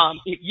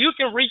 If you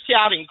can reach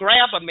out and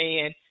grab a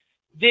man,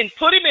 then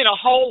put him in a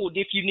hold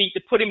if you need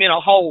to put him in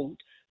a hold.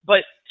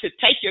 But to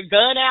take your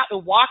gun out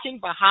and walking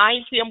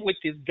behind him with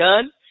his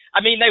gun,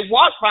 I mean, they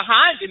walked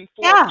behind him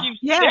for a few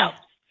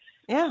steps,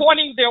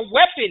 pointing their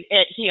weapon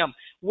at him.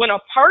 When a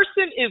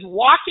person is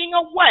walking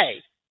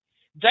away,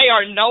 they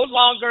are no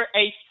longer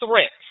a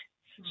threat.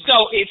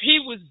 So if he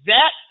was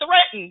that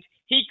threatened,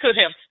 he could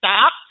have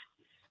stopped,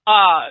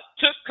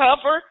 took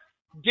cover,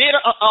 did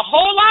a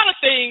whole lot of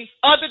things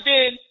other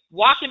than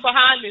walking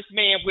behind this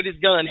man with his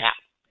gun out.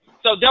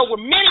 So there were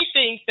many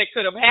things that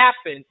could have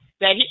happened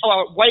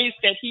or ways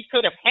that he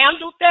could have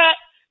handled that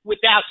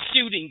without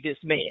shooting this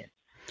man.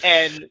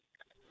 And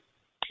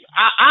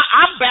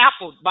I'm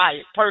baffled by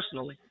it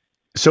personally.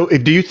 So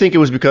do you think it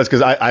was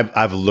because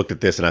I've looked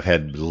at this and I've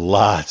had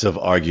lots of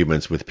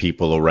arguments with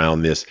people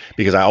around this,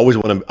 because I always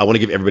want to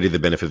give everybody the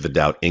benefit of the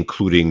doubt,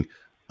 including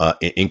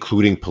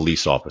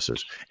police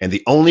officers. And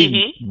the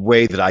only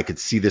way that I could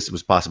see this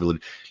was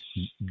possibility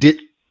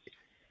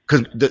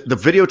because the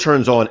video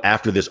turns on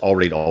after this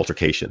already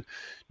altercation.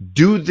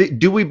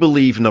 Do we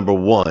believe, number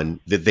one,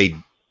 that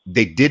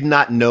they did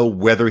not know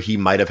whether he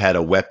might have had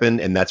a weapon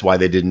and that's why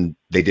they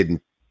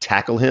didn't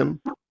tackle him?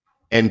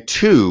 And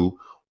two,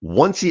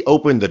 once he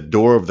opened the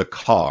door of the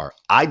car,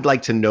 I'd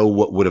like to know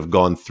what would have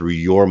gone through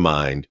your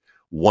mind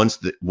once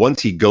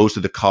he goes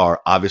to the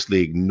car,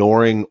 obviously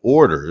ignoring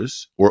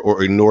orders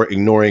or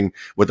ignoring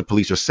what the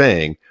police are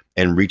saying,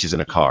 and reaches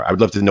in a car. I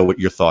would love to know what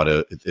your thought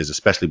is,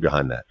 especially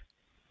behind that.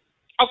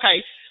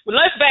 Okay, well,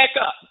 let's back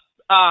up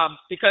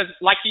because,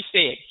 like you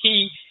said,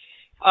 he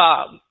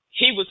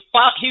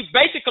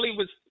basically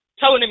was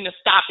telling him to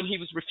stop, and he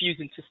was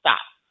refusing to stop.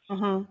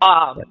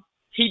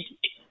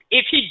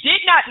 If he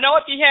did not know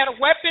if he had a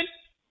weapon,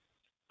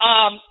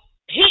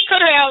 he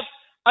could have,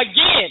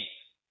 again,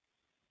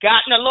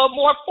 gotten a little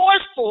more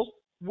forceful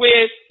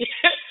with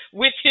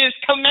his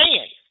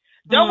commands.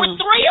 There were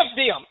three of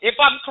them, if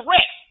I'm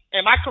correct.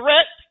 Am I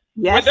correct?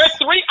 Yes. Were there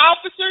three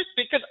officers?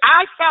 Because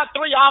I saw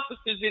three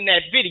officers in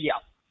that video.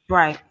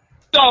 Right.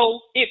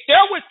 So if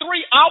there were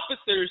three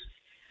officers,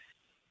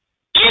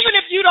 even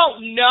if you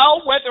don't know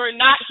whether or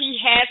not he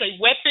has a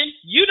weapon,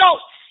 you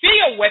don't see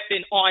a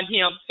weapon on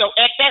him. So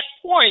at that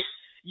point,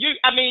 you're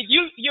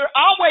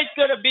always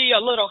going to be a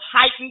little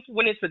heightened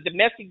when it's a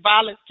domestic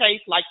violence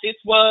case like this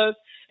was,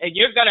 and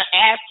you're going to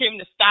ask him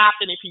to stop.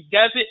 And if he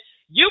doesn't,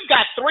 you've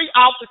got three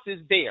officers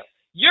there.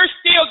 You're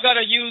still going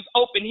to use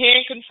open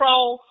hand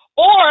control,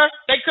 or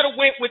they could have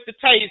went with the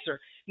taser.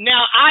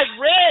 Now, I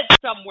read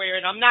somewhere,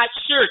 and I'm not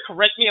sure,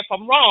 correct me if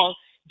I'm wrong,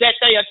 that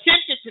they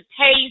attempted to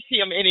tase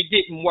him and it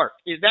didn't work.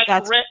 Is that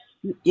correct?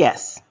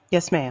 Yes.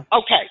 Yes, ma'am.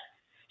 Okay.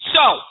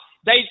 So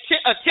they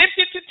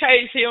attempted to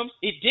tase him.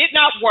 It did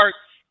not work.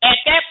 At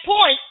that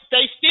point,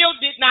 they still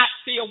did not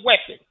see a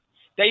weapon.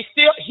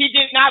 He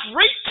did not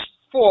reach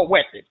for a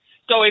weapon.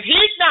 So if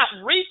he's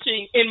not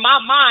reaching, in my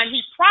mind,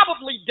 he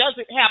probably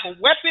doesn't have a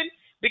weapon,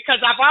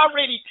 because I've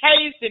already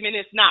tased him and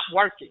it's not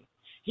working.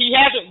 He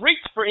hasn't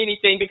reached for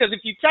anything, because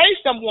if you tase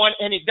someone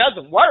and it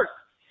doesn't work,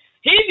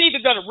 he's either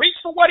going to reach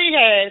for what he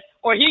has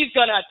or he's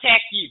going to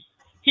attack you.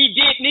 He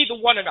did neither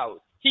one of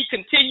those. He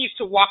continues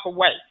to walk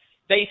away.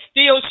 They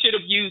still should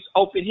have used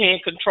open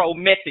hand control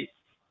methods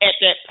at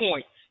that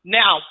point.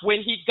 Now, when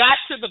he got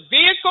to the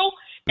vehicle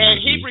and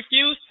he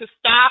refused to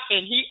stop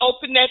and he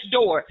opened that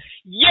door,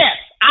 yes,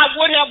 I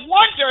would have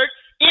wondered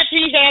if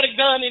he had a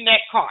gun in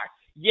that car.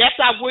 Yes,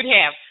 I would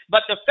have.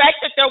 But the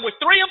fact that there were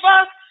three of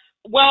us,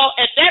 well,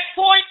 at that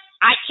point,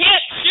 I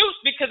can't shoot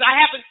because I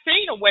haven't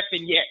seen a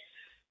weapon yet.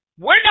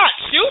 We're not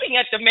shooting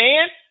at the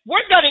man.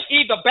 We're going to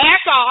either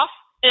back off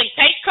and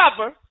take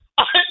cover,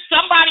 or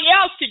somebody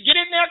else could get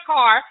in their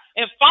car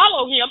and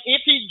follow him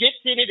if he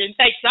gets in it and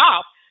takes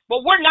off.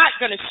 But we're not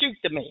going to shoot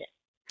the man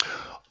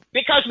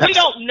because we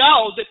don't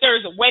know that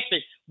there's a weapon.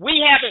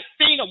 We haven't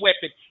seen a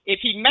weapon. If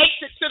he makes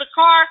it to the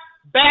car,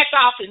 back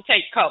off and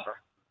take cover.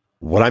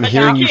 What I'm But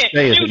hearing you you can't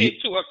say is shoot that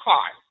into a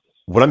car.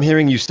 what I'm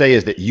hearing you say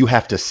is that you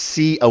have to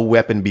see a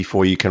weapon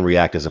before you can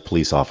react as a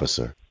police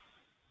officer.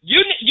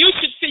 You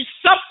should see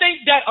something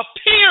that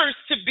appears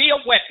to be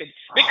a weapon,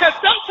 because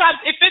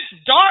sometimes if it's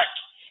dark,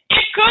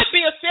 it could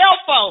be a cell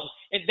phone,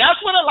 and that's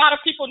what a lot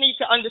of people need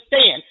to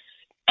understand.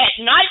 At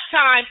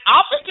nighttime,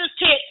 officers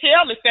can't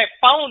tell if that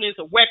phone is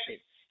a weapon,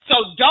 so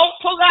don't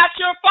pull out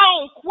your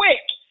phone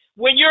quick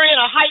when you're in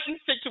a heightened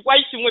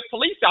situation with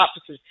police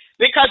officers,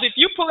 because if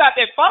you pull out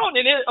that phone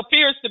and it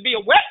appears to be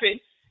a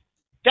weapon,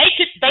 they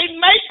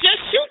may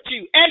just shoot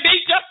you and be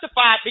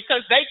justified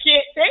because they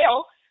can't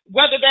tell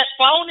whether that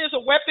phone is a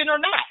weapon or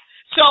not.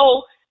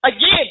 So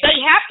again,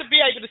 they have to be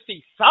able to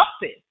see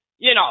something,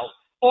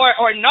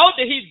 or know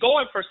that he's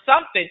going for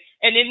something.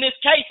 And in this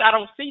case, I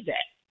don't see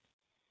that.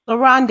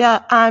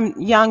 LaRonda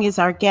Young is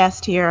our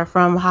guest here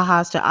from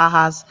Ha-Ha's to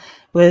Ahas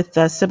with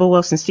Sybil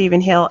Wilson,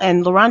 Stephen Hill,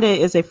 and LaRonda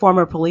is a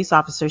former police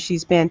officer.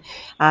 She's been,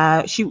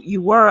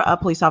 you were a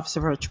police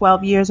officer for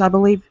 12 years, I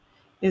believe,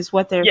 is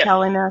what they're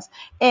telling us.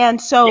 And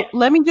so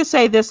let me just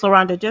say this,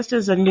 LaRonda, just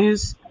as a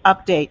news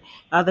update,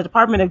 the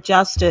Department of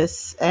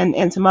Justice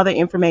and some other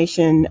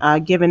information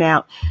given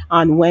out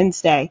on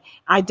Wednesday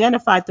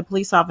identified the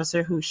police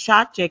officer who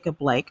shot Jacob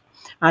Blake.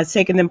 It's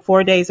taken them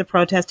 4 days of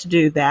protest to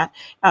do that.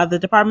 The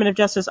Department of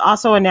Justice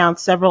also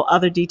announced several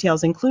other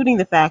details, including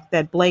the fact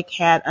that Blake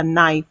had a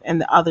knife and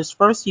the others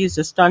first used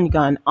a stun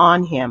gun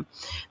on him.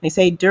 They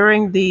say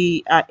during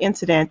the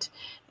incident,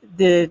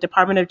 the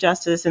Department of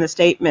Justice in a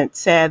statement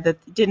said that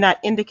it did not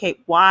indicate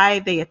why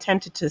they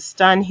attempted to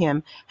stun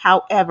him.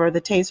 However,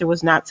 the taser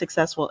was not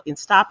successful in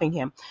stopping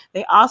him.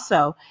 They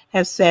also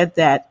have said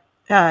that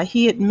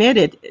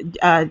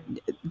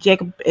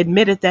Jacob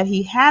admitted that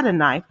he had a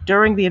knife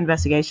during the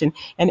investigation,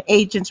 and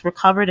agents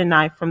recovered a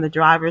knife from the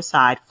driver's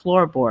side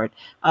floorboard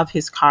of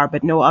his car,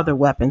 but no other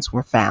weapons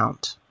were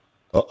found.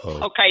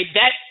 Uh-oh. Okay,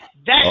 that's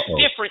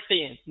different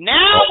then.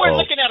 Now we're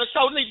looking at a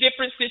totally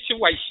different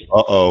situation.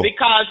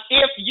 Because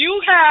if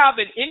you have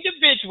an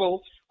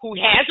individual who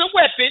has a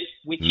weapon,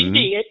 which he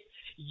did,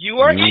 you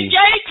are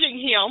engaging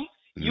him,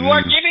 you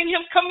are giving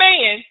him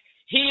command,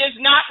 he is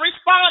not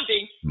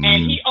responding,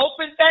 and he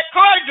opens that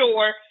car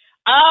door,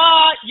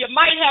 you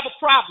might have a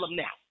problem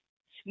now.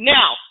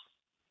 Now,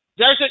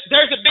 there's a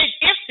big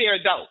if there,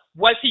 though.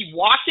 Was he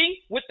walking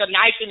with the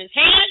knife in his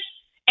hand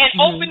and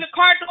opened the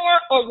car door,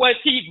 or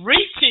was he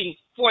reaching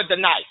for the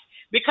knife?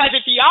 Because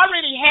if he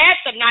already had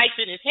the knife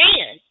in his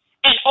hand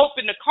and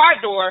opened the car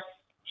door,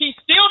 he's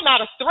still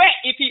not a threat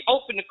if he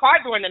opened the car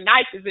door and the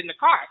knife is in the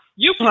car.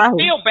 You can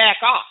still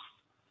back off.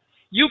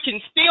 You can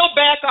still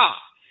back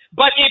off.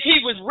 But if he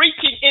was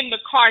reaching in the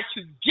car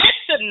to get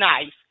the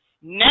knife,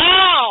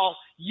 now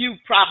you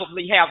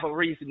probably have a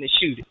reason to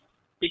shoot him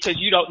because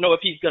you don't know if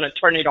he's going to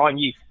turn it on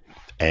you.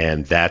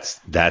 And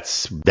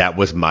that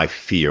was my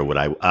fear when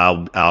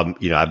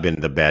I've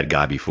been the bad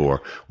guy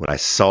before. When I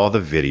saw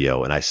the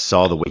video and I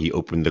saw the way he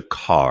opened the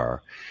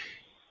car,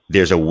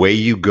 there's a way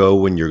you go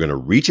when you're going to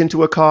reach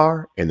into a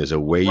car, and there's a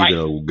way you're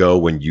going to go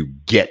when you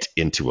get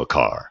into a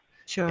car.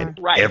 Sure. And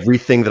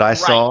everything that I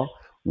saw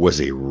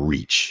was a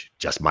reach.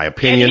 Just my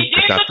opinion. And he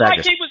did look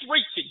like he was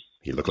reaching.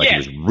 He looked like he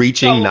was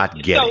reaching,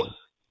 not getting.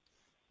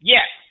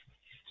 Yes.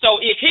 So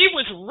if he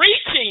was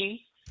reaching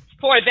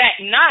for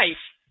that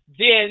knife,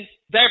 then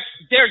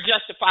they're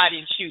justified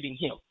in shooting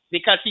him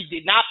because he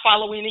did not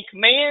follow any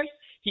commands.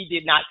 He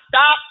did not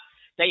stop.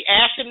 They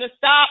asked him to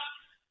stop,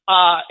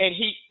 and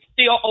he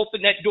still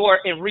opened that door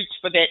and reached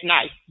for that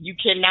knife. You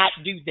cannot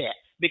do that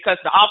because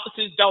the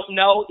officers don't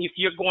know if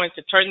you're going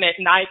to turn that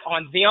knife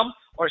on them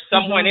or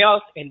someone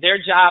else, and their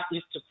job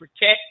is to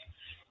protect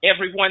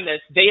everyone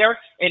that's there.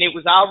 And it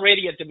was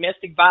already a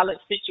domestic violence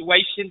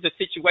situation. The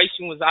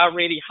situation was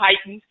already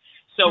heightened.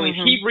 So if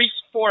he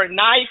reached for a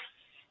knife,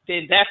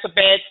 then that's a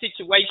bad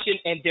situation,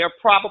 and they're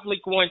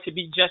probably going to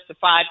be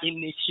justified in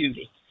this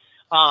shooting.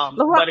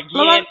 But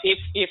again,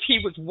 if he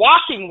was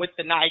walking with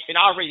the knife and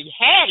already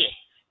had it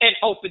and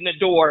opened the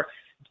door,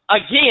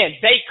 again,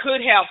 they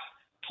could have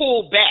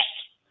pulled back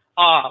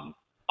on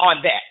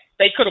that.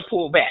 They could have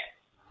pulled back.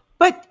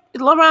 But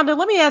LaRonda,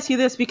 let me ask you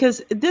this,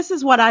 because this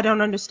is what I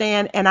don't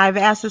understand, and I've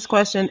asked this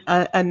question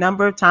a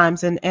number of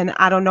times, and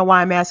I don't know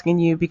why I'm asking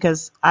you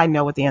because I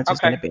know what the answer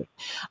is going to be.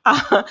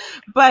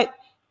 But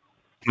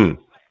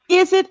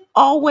is it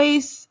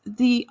always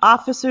the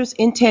officer's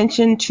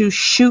intention to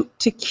shoot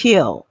to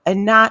kill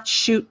and not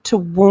shoot to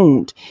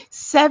wound?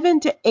 7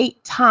 to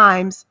 8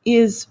 times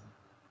is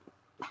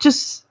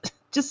just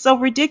so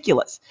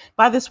ridiculous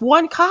by this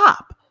one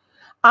cop.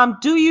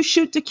 Do you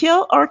shoot to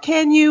kill or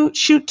can you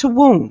shoot to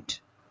wound?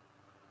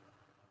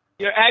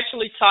 You're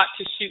actually taught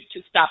to shoot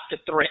to stop the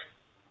threat.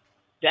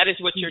 That is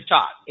what you're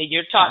taught. And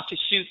you're taught to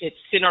shoot at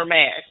center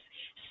mass.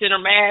 Center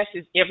mass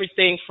is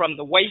everything from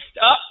the waist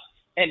up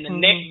and the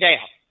neck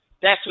down.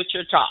 That's what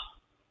you're taught.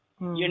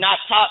 You're not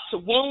taught to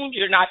wound.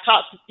 You're not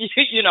taught to,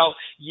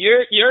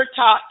 you're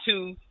taught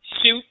to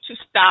shoot to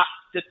stop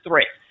the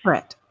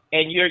threat.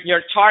 And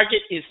your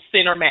target is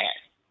center mass.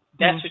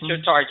 That's what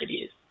your target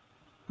is.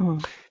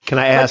 Can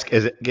I ask?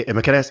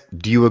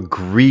 Do you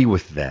agree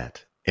with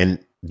that?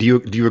 And do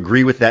you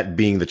agree with that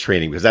being the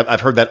training? Because I've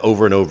heard that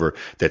over and over,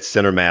 that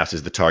center mass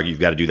is the target. You've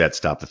got to do that.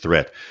 Stop the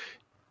threat.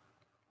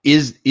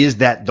 Is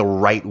that the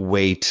right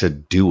way to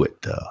do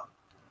it, though?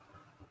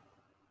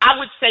 I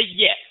would say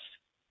yes,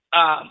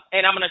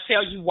 and I'm going to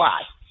tell you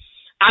why.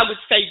 I would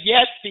say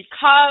yes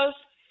because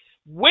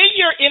when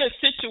you're in a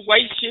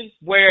situation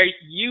where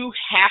you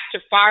have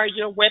to fire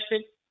your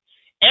weapon,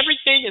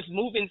 everything is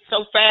moving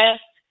so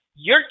fast,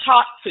 you're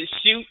taught to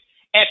shoot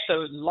at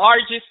the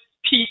largest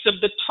piece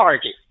of the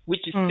target,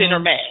 which is center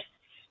mass.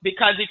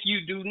 Because if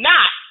you do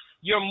not,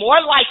 you're more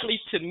likely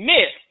to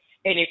miss.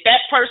 And if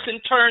that person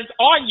turns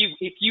on you,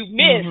 if you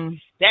miss,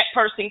 that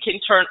person can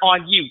turn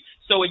on you.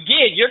 So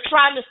again, you're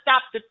trying to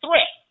stop the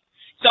threat.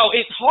 So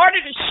it's harder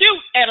to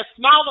shoot at a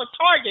smaller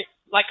target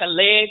like a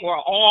leg or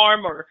an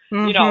arm or,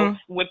 you know,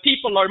 when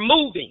people are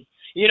moving.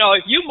 You know,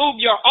 if you move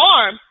your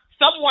arm,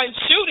 someone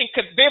shooting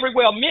could very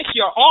well miss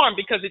your arm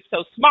because it's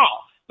so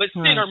small. But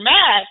center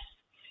mass,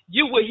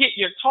 you will hit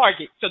your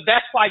target. So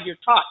that's why you're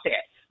taught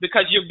that,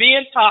 because you're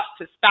being taught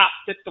to stop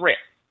the threat.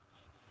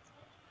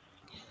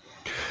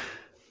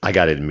 I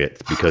got to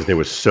admit, because there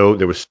was so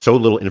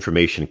little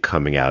information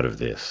coming out of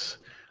this.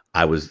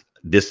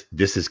 This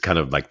is kind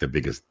of like the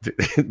biggest.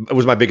 It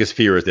was my biggest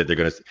fear is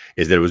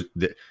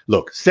that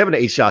look, 7 to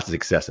 8 shots is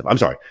excessive. I'm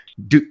sorry.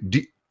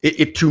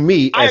 To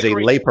me as a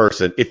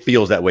layperson, it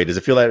feels that way. Does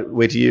it feel that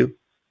way to you?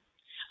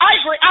 I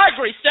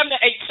agree. 7 to 8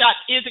 shots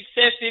is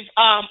excessive.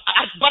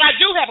 But I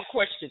do have a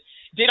question.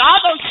 Did all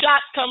those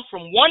shots come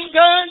from one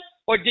gun,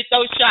 or did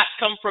those shots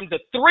come from the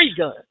 3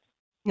 guns?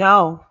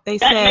 No, they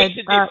that said makes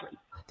a difference.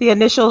 the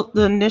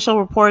initial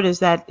report is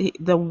that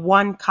the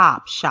one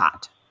cop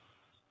shot.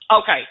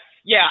 Okay.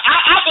 Yeah,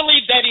 I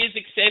believe that is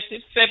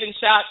excessive. 7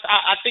 shots,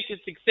 I think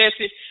it's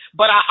excessive.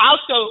 But I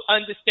also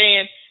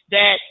understand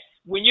that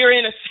when you're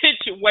in a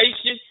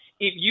situation,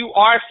 if you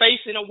are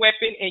facing a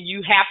weapon and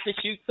you have to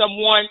shoot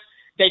someone,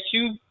 that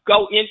you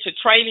go into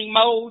training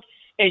mode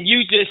and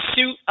you just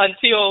shoot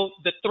until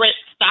the threat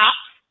stops.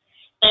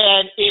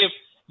 And if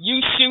you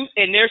shoot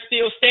and they're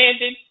still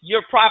standing,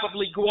 you're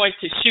probably going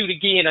to shoot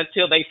again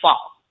until they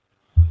fall,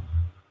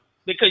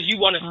 because you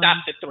want to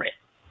stop the threat.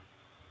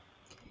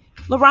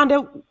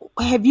 LaRonda,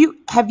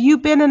 have you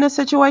been in a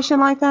situation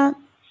like that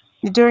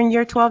during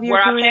your 12-year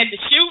where career? I've had to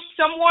shoot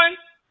someone?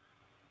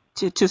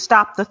 To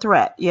stop the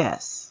threat,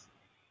 yes.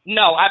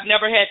 No, I've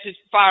never had to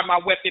fire my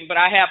weapon, but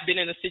I have been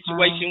in a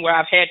situation where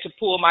I've had to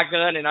pull my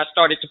gun and I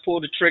started to pull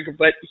the trigger,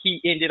 but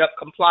he ended up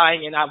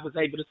complying and I was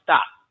able to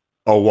stop.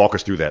 Oh, walk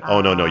us through that.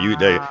 Oh, no,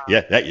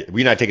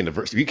 we're not taking the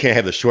verse. You can't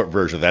have the short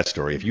version of that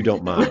story if you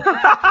don't mind.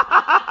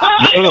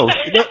 no,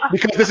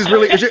 because this is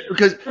really,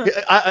 because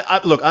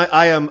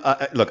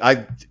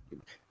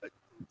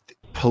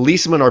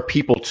policemen are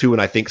people too,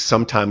 and I think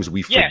sometimes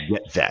we forget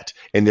that.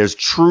 And there's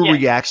true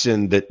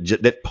reaction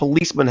that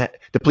police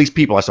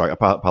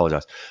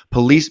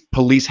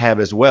have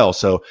as well.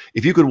 So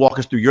if you could walk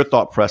us through your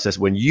thought process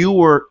when you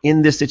were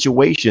in this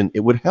situation, it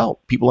would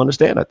help people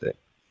understand, I think.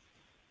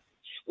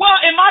 Well,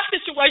 in my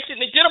situation,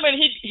 the gentleman,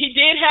 he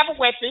did have a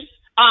weapon.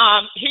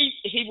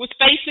 He was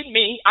facing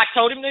me. I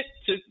told him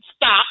to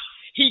stop.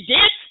 He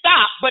did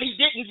stop, but he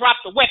didn't drop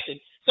the weapon.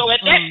 So at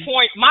that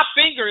point, my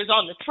finger is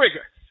on the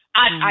trigger.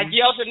 I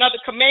yelled another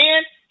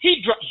command.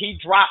 He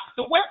dropped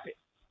the weapon.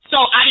 So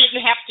I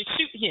didn't have to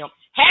shoot him.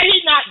 Had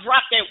he not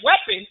dropped that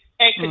weapon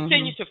and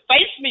continued to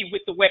face me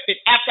with the weapon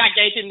after I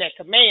gave him that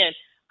command,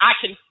 I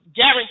can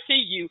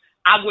guarantee you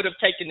I would have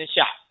taken the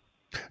shot.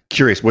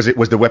 Curious, was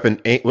the weapon?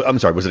 I'm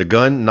sorry, was it a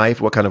gun, knife?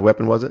 What kind of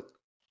weapon was it?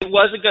 It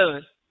was a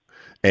gun.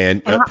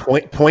 And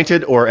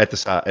pointed or at the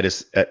side, at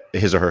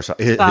his or her side,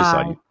 his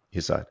side.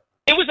 His side.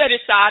 It was at his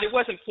side. It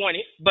wasn't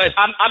pointed, but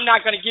I'm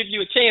not going to give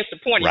you a chance to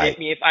point it at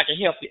me if I can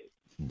help it.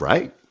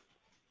 Right.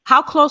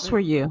 How close were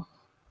you?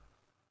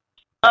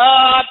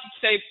 I'd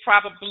say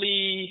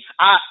probably.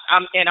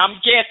 I'm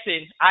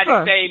guessing.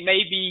 I'd say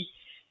maybe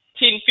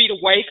 10 feet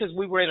away because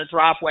we were in a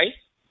driveway.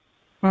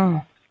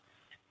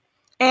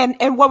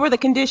 And what were the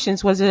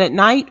conditions? Was it at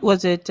night?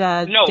 Was it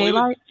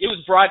daylight? It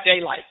was broad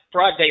daylight.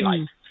 Broad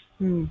daylight.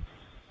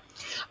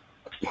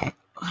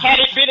 Had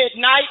it been at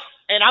night,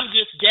 and I'm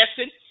just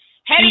guessing,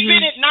 had it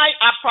been at night,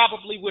 I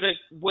probably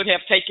would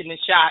have taken the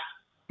shot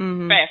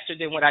faster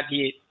than what I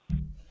did.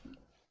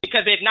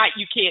 Because at night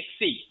you can't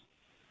see.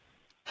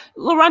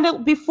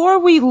 LaRonda, before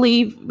we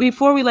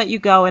let you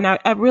go, and I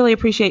really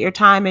appreciate your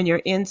time and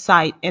your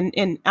insight,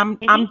 and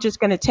I'm just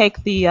going to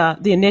take the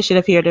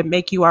initiative here to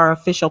make you our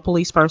official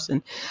police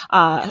person.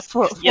 Yes.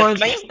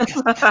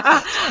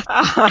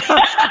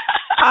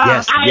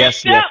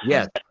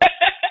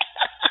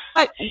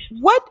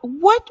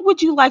 What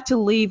would you like to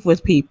leave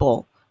with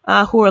people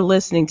who are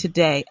listening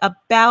today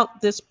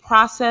about this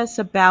process,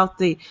 about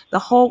the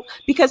whole?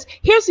 Because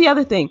here's the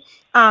other thing.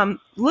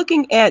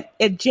 looking at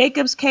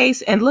Jacob's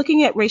case and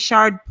looking at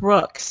Rayshard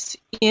Brooks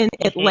in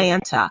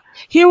Atlanta.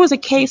 Here was a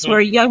case where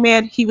a young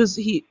man,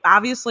 he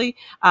obviously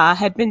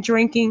had been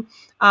drinking,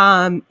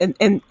 and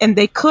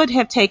they could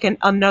have taken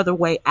another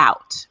way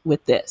out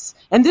with this.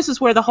 And this is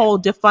where the whole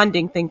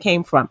defunding thing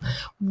came from.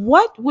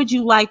 What would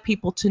you like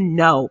people to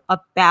know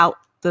about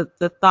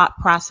the thought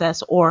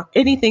process, or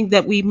anything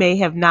that we may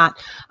have not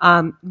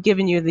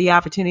given you the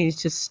opportunity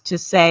to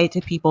say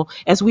to people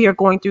as we are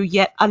going through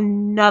yet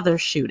another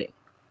shooting?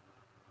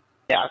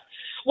 Yeah.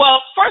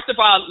 Well, first of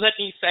all, let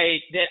me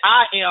say that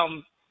I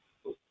am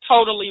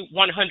totally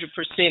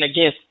 100%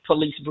 against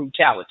police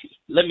brutality.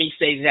 Let me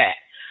say that.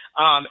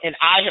 And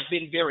I have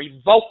been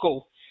very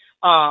vocal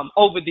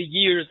over the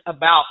years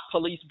about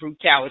police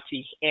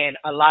brutality and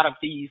a lot of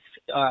these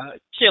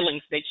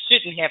killings that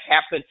shouldn't have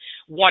happened.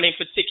 One in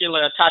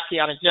particular,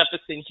 Tatiana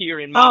Jefferson, here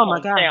in my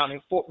hometown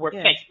in Fort Worth,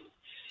 Texas.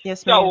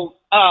 Yes, ma'am. So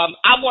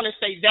I want to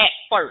say that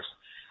first.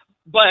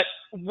 But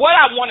what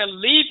I want to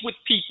leave with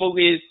people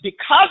is,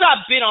 because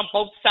I've been on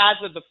both sides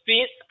of the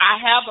fence, I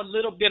have a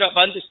little bit of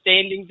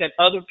understanding that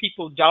other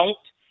people don't.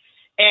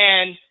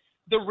 And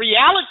the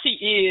reality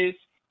is,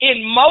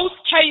 in most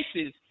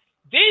cases,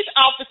 these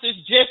officers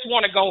just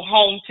want to go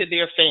home to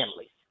their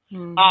families.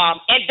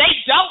 And they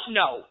don't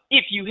know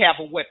if you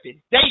have a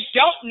weapon. They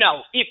don't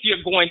know if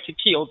you're going to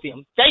kill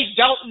them. They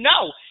don't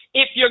know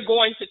if you're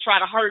going to try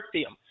to hurt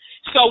them.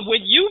 So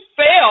when you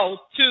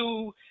fail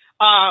to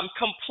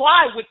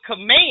comply with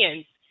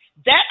commands,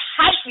 that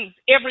heightens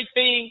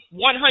everything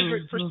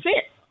 100%.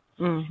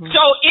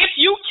 So if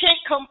you can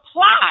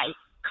comply.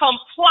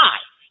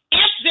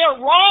 If they're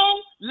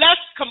wrong,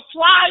 let's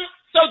comply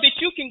so that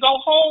you can go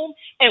home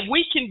and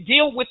we can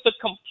deal with the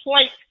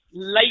complaint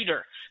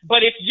later.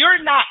 But if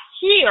you're not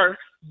here,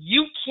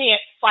 you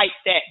can't fight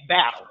that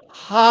battle.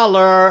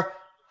 Holler.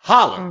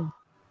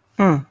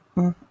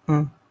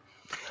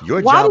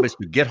 Your job is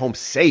to get home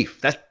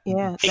safe. That's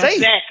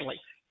safe.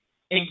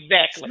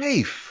 Exactly.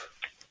 Safe.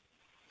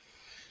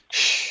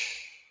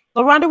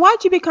 LaRonda,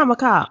 why'd you become a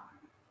cop?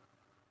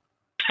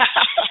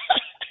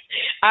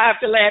 I have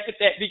to laugh at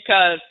that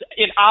because,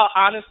 in all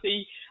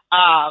honesty,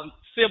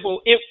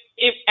 Sybil,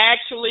 it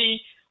actually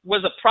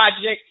was a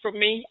project for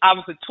me. I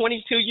was a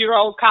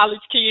 22-year-old college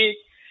kid.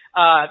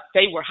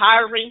 They were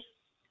hiring.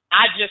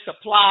 I just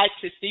applied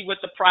to see what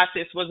the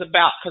process was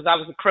about because I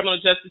was a criminal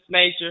justice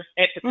major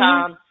at the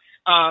time,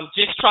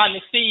 just trying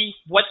to see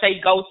what they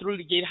go through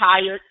to get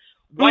hired.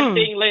 One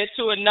thing led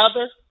to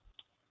another.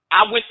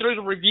 I went through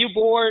the review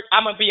board.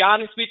 I'm going to be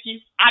honest with you.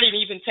 I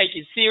didn't even take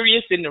it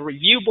serious in the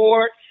review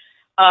board.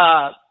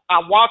 I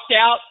walked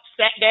out,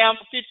 sat down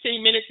for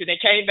 15 minutes, and they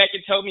came back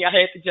and told me I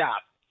had the job.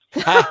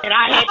 And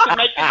I had to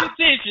make a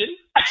decision.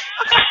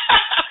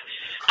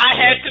 I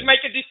had to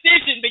make a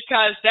decision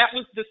because that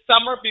was the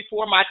summer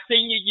before my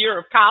senior year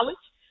of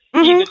college.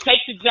 Either take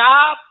the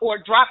job or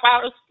drop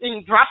out of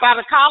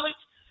college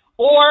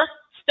or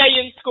stay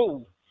in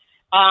school.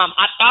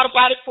 I thought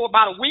about it for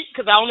about a week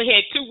because I only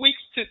had 2 weeks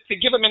to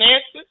give them an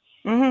answer.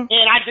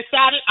 And I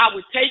decided I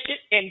would take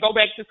it and go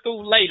back to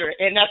school later.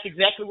 And that's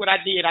exactly what I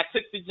did. I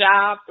took the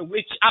job,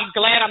 which I'm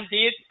glad I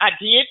did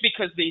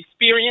because the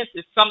experience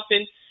is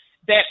something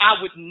that I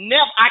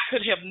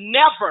could have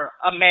never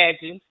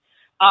imagined.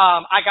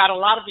 I got a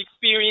lot of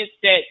experience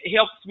that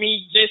helps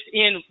me just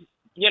in,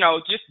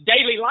 just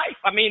daily life.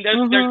 I mean,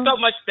 there's so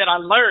much that I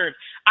learned.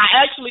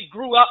 I actually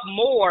grew up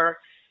more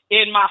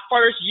in my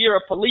first year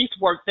of police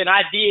work than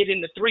I did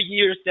in the 3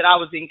 years that I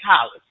was in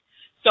college.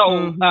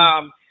 So,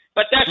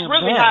 but that's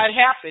really how it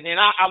happened. And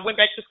I went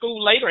back to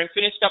school later and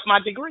finished up my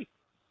degree.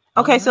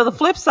 Okay, so the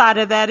flip side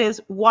of that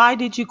is, why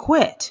did you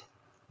quit?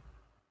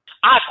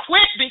 I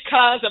quit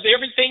because of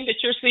everything that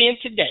you're seeing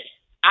today.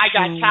 I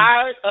got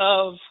tired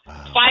of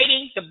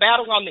fighting the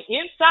battle on the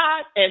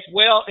inside as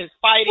well as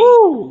fighting.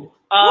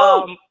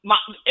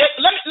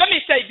 Let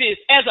me say this.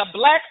 As a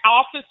black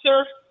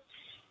officer,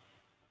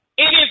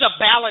 it is a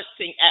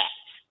balancing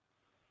act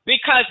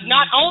because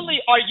not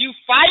only are you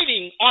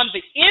fighting on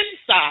the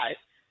inside,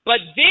 but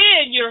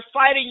then you're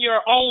fighting your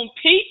own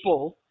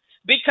people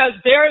because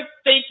they're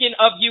thinking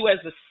of you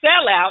as a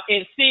sellout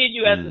and seeing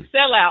you as a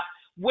sellout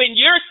when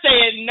you're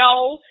saying,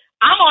 no,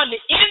 I'm on the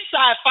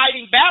inside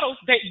fighting battles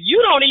that you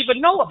don't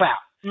even know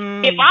about.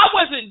 If I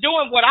wasn't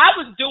doing what I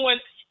was doing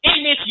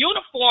in this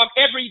uniform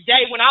every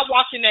day when I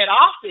walk in that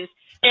office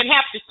and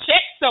have to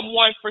check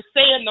someone for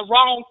saying the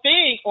wrong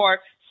thing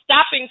or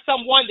stopping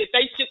someone that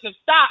they shouldn't have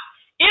stopped,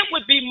 it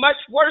would be much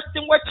worse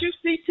than what you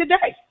see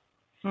today.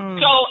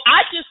 So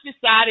I just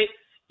decided,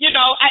 and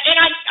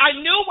I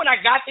knew when I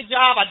got the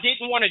job, I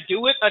didn't want to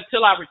do it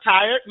until I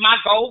retired.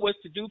 My goal was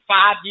to do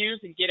 5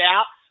 years and get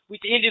out, which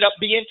ended up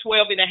being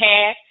 12 and a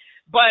half.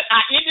 But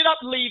I ended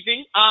up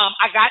leaving.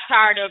 I got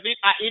tired of it.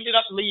 I ended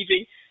up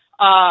leaving.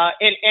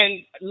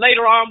 And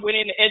later on went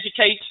into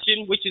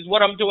education, which is what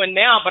I'm doing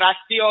now. But I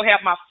still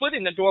have my foot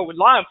in the door with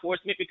law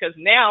enforcement because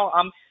now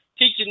I'm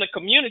teaching the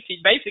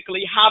community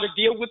basically how to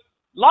deal with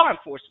law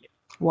enforcement.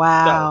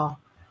 Wow.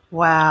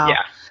 Wow.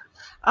 Yeah.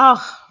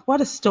 Oh,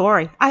 what a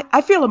story.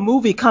 I feel a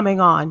movie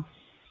coming on.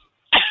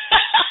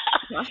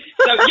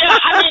 So yeah,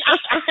 I mean,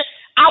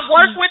 I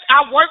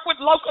work with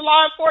local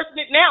law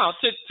enforcement now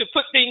to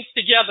put things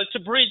together to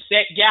bridge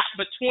that gap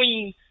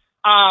between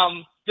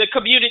the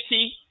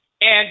community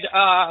and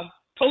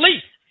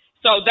police.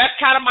 So that's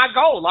kind of my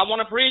goal. I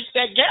want to bridge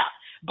that gap.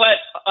 But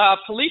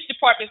police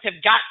departments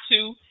have got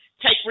to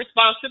take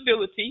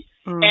responsibility,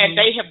 and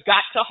they have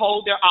got to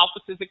hold their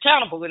officers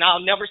accountable. And I'll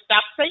never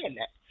stop saying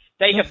that.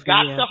 They have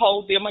got to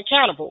hold them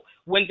accountable.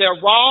 When they're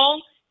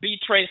wrong, be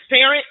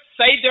transparent,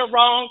 say they're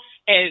wrong,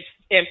 and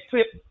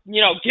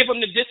give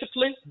them the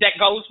discipline that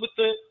goes with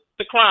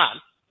the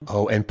crime.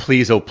 Oh, and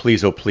please,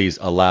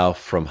 allow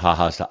From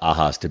Ha-Has to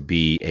Ahas to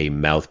be a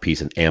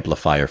mouthpiece and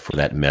amplifier for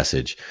that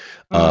message.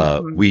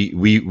 Your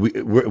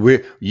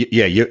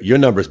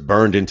number's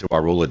burned into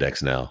our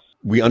Rolodex now.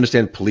 We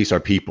understand police are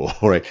people,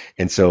 right?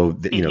 And so,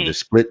 the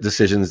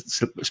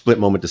split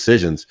moment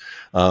decisions,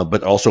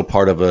 but also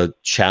part of a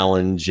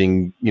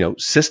challenging,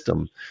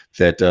 system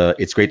that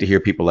it's great to hear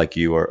people like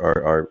you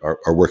are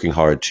working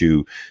hard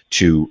to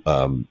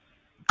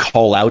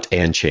call out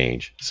and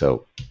change.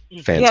 So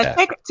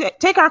fantastic. Yeah,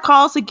 take our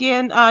calls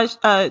again,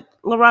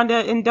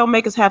 LaRonda, and don't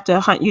make us have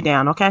to hunt you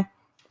down, okay?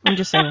 I'm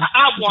just saying.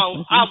 I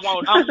won't.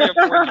 I'm here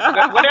for you.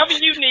 Whatever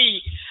you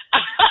need.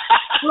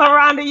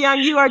 LaRonda Young,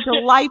 you are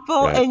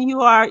delightful, and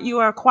you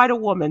are quite a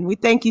woman. We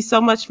thank you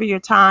so much for your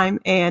time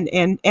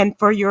and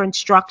for your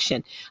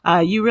instruction.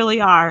 You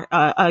really are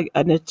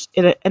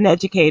an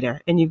educator,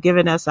 and you've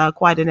given us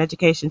quite an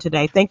education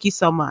today. Thank you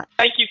so much.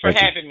 Thank you for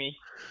having me.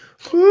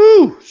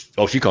 Woo!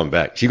 Oh, she coming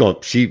back. She gonna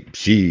be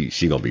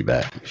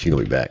back. She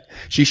gonna be back.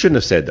 She shouldn't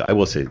have said that. I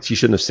will say she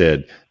shouldn't have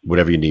said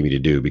whatever you need me to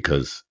do,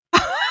 because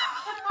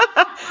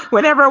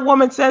whenever a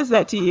woman says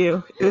that to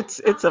you, it's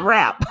a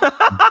wrap.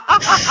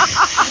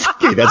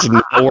 Okay, that's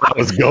not where I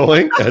was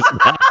going. That's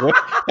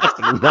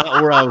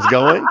not where I was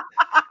going.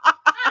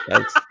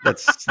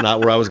 That's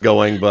not where I was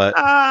going. But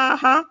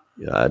I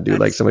do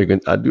like somebody who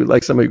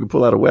can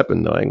pull out a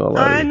weapon, though. I ain't gonna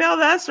lie. I know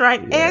that's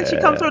right. Yeah. And she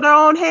comes with her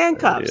own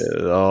handcuffs.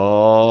 Yeah.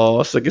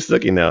 Oh,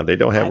 sucky now. They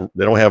don't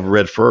have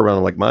red fur around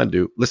them like mine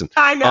do. Listen,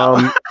 I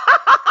know.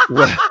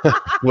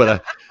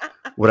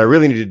 What I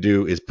really need to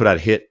do is put out a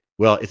hit.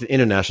 Well, it's an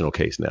international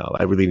case now.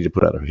 I really need to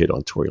put out a hit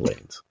on Tory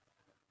Lanez.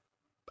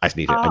 I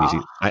need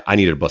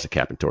to bust a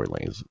cap in Tory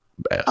Lanez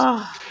ass.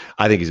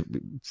 I think he's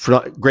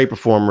a great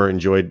performer.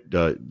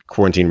 Enjoyed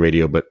quarantine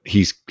radio, but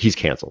he's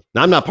canceled.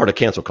 Now, I'm not part of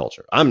cancel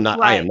culture. I'm not.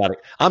 Right.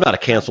 I'm not a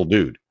canceled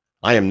dude.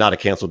 I am not a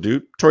canceled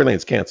dude. Tory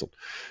Lanez canceled.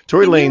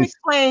 Tory Lanez.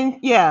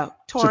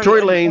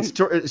 Tory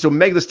Lanez. So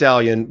Meg Thee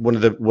Stallion, one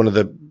of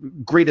the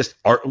greatest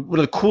one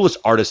of the coolest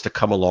artists to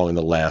come along in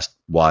the last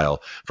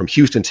while, from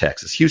Houston,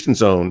 Texas.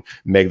 Houston's own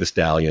Meg Thee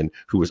Stallion,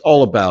 who was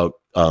all about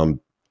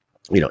women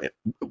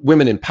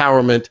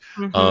empowerment.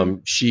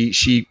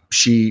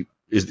 She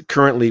is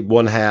currently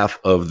one half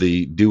of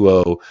the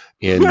duo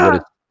in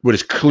what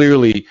is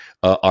clearly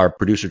our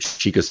producer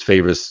Chica's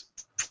favorite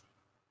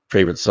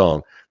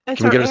song.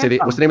 Can we get her to say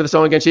what's the name of the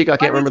song again, Chica? I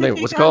can't remember the name.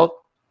 What's it called?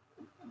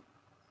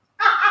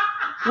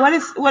 What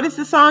is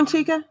the song,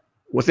 Chica?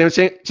 What's the name of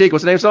Chica?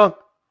 What's the name of the song?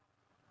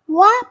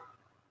 What?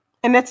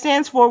 And that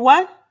stands for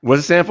what? What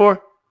does it stand for?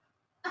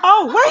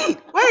 Oh, wait.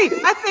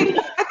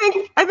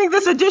 I think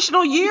this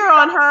additional year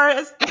on her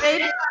is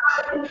maybe.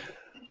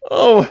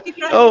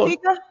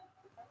 Chica?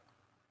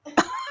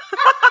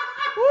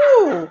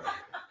 Ooh.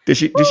 Did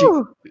she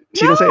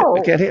didn't say it?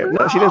 I can't hear.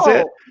 No, she didn't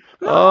say it.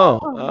 Oh,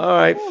 all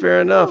right,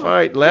 fair enough. All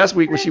right, last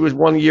week when she was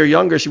 1 year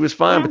younger, she was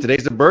fine, but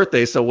today's the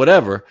birthday, so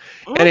whatever.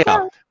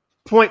 Anyhow,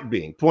 point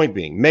being,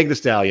 Meg Thee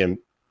Stallion,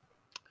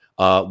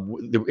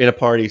 in a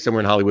party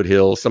somewhere in Hollywood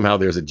Hills, somehow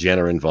there's a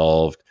Jenner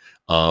involved,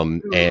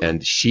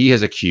 and she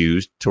has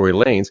accused Tory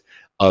Lanez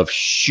of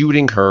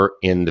shooting her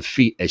in the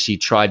feet as she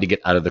tried to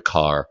get out of the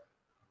car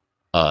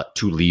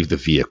to leave the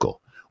vehicle.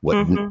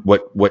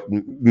 What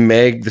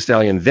Meg Thee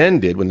Stallion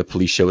then did when the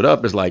police showed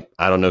up is like,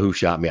 I don't know who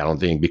shot me, I don't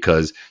think,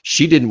 because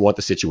she didn't want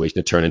the situation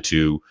to turn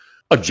into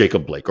a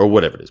Jacob Blake or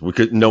whatever it is,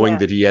 knowing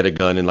that he had a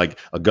gun and like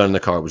a gun in the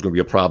car was going to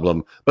be a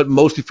problem, but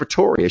mostly for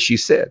Tory, as she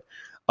said.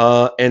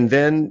 And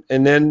then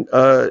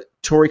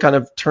Tory kind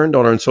of turned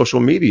on her on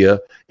social media,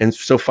 and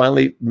so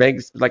finally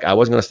Meg's like, I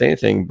wasn't going to say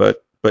anything,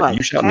 but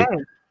you shot me.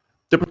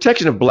 The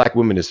protection of black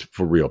women is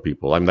for real,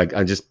 people. I'm like,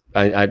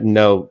 I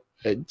know.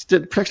 The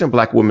protection of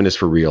black women is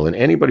for real, and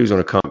anybody who's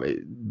going to come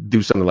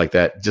do something like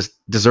that just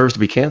deserves to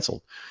be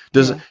canceled.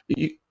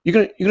 You're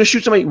gonna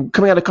shoot somebody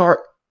coming out of the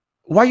car?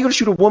 Why are you gonna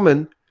shoot a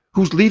woman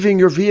who's leaving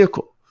your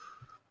vehicle?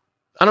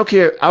 I don't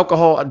care.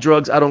 Alcohol,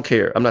 drugs, I don't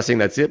care. I'm not saying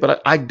that's it,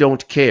 but I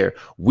don't care.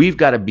 We've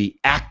got to be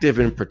active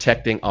in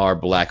protecting our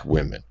black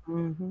women.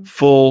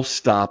 Full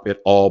stop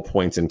at all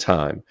points in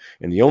time.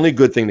 And the only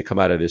good thing to come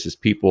out of this is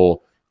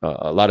people.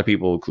 A lot of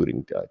people,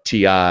 including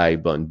T.I.,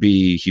 Bun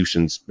B,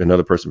 Houston's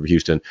another person from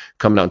Houston,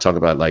 coming out and talking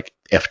about like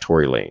F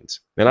Tory Lanez,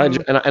 and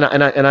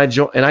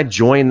I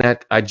join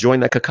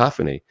that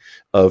cacophony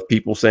of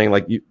people saying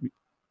like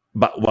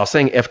but while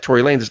saying F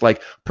Tory Lanez, it's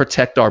like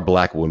protect our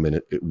black women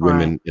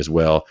as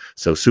well.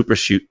 So super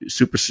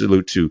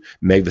salute to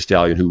Meg Thee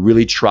Stallion, who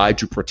really tried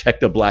to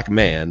protect a black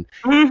man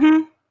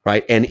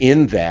right? And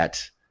in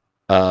that,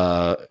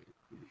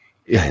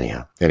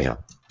 anyhow.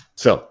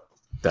 So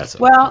that's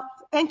it. Well,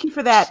 thank you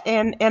for that,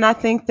 and I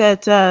think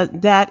that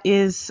that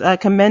is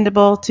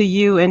commendable to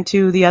you and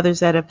to the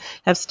others that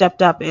have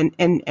stepped up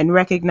and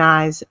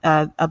recognize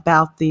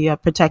about the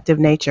protective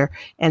nature.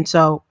 And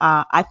so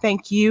I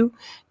thank you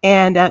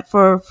and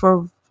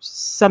for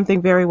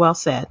something very well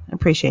said. I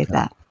appreciate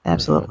that.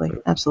 Absolutely.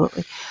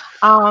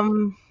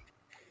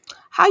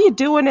 How you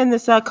doing in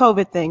this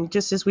COVID thing?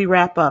 Just as we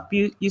wrap up,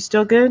 you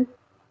still good?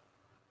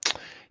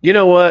 You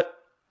know what?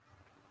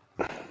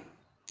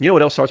 You know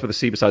what else starts with a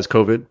C besides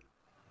COVID?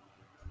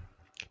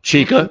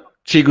 Chica,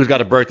 who's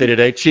got a birthday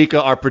today.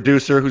 Chica, our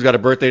producer, who's got a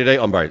birthday today.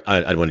 Oh, I'm sorry.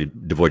 I don't want to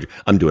devoid you.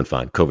 I'm doing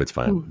fine. COVID's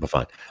fine. I'm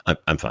fine.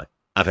 I'm fine.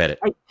 I've had it.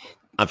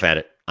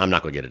 I'm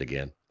not going to get it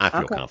again. I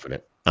feel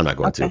confident. I'm not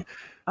going to.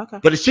 Okay.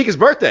 But it's Chica's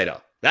birthday,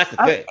 though. That's the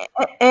thing.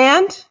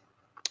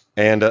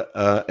 And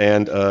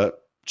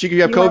Chica,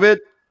 you have COVID?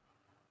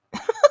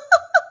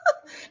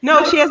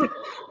 No, she has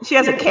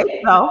a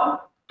cake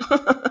though.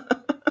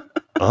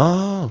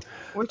 Oh.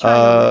 We're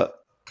trying to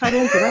cut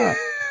into that.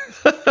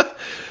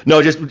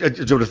 No, just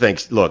to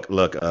thanks. Look.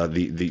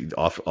 The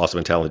awesome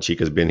and talented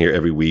Chica has been here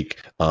every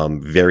week.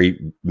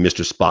 Very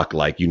Mr. Spock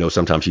like.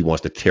 Sometimes she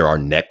wants to tear our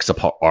necks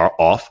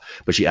off,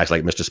 but she acts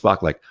like Mr.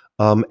 Spock like.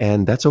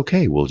 And that's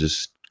okay. We'll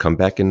just come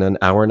back in an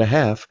hour and a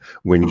half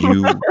when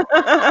you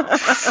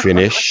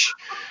finish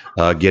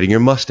getting your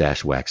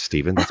mustache waxed,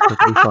 Stephen. That's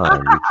perfectly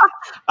fine.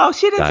 Oh,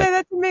 she didn't say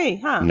that to me,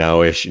 huh?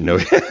 No issue.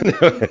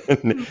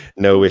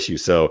 No issue.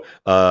 So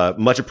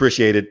much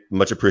appreciated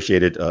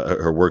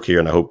her work here,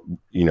 and I hope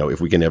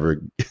if we can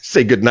ever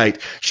say good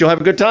night, she'll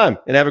have a good time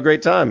and have a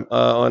great time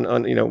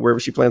on wherever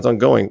she plans on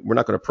going. We're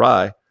not going to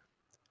pry,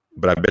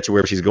 but I bet you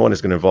wherever she's going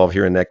is going to involve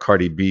hearing that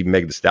Cardi B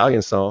Meg Thee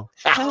Stallion song.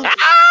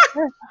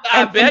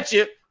 I bet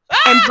you.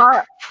 And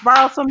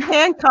borrow some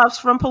handcuffs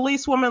from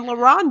policewoman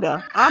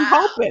LaRonda. I'm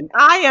hoping.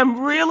 I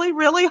am really,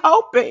 really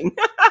hoping.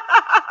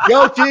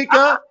 Go,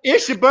 Chica.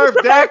 It's your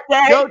birthday.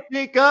 Go,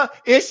 Chica.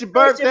 It's your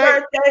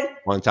birthday.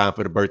 One time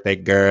for the birthday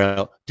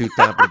girl. Two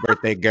times for the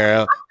birthday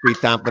girl. Three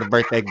times for the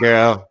birthday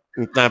girl.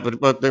 4 times for the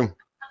birthday.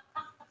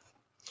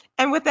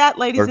 And with that,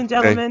 ladies and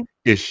gentlemen.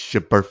 It's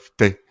your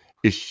birthday.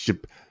 It's your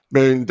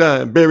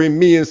birthday. Bury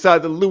me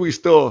inside the Louis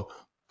store.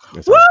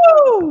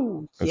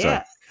 Woo! Yes.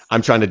 Right.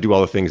 I'm trying to do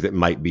all the things that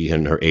might be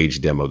in her age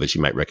demo that she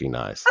might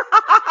recognize.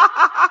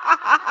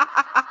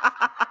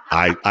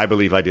 I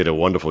believe I did a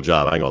wonderful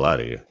job. I ain't gonna lie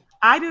to you.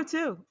 I do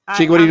too.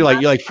 Chica, what do you like?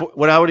 You like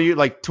what? How old are you?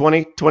 Like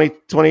 20,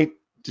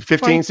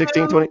 15,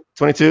 16, 20,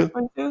 22?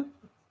 22.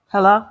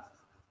 Hello?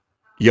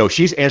 Yo,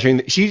 she's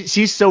answering.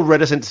 She's so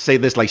reticent to say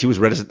this, like she was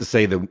reticent to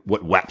say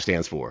what WAP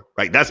stands for.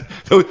 Right?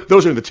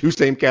 Those are in the two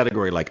same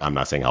category. Like I'm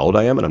not saying how old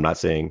I am, and I'm not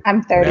saying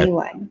I'm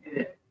 31.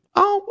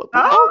 Oh.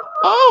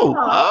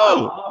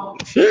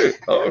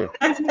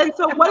 And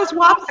so what does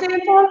WAP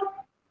stand for?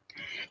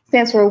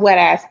 Stands for wet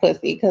ass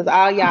pussy, because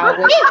all y'all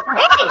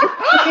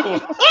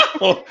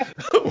Oh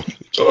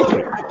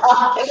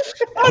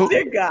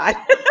dear God.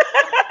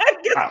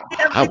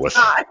 I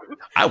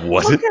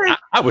wasn't. Okay.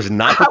 I was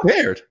not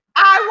prepared.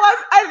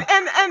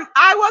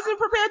 I wasn't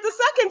prepared the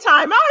second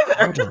time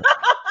either.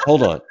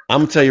 Hold on. I'm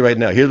gonna tell you right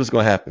now. Here's what's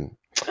gonna happen.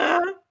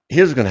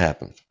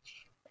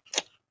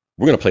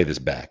 We're gonna play this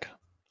back.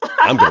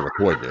 I'm going to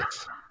record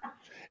this,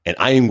 and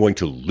I am going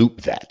to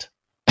loop that.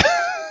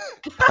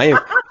 I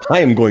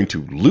am going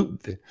to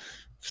loop the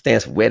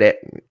stands for wet at.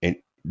 And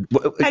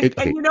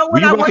you know what? Were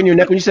you rocking your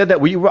neck when you said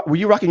that? Were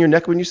you rocking your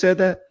neck when you said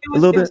that?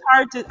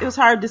 It was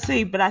hard to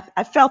see, but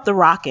I felt the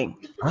rocking.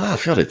 I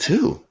felt it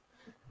too.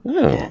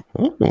 Yeah.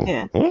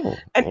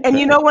 And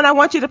you know when I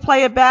want you to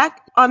play it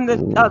back on the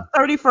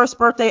 31st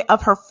birthday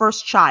of her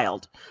first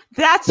child.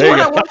 That's what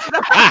I want you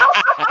to.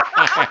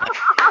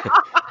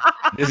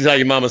 This is how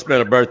your mama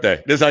spent a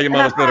birthday. This is how your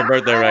mama spent a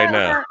birthday right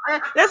now.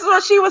 This is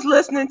what she was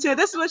listening to.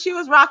 This is what she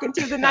was rocking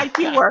to the night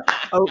you were.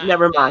 Oh,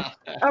 never mind.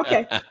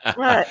 Okay. All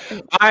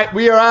right.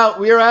 We are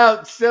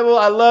out. Sybil,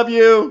 I love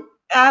you.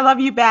 I love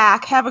you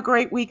back. Have a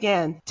great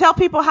weekend. Tell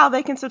people how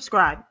they can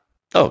subscribe.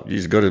 Oh, don't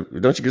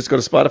you just go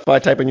to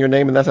Spotify, type in your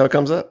name, and that's how it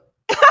comes up?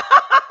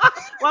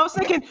 Well, I was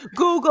thinking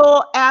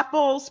Google,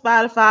 Apple,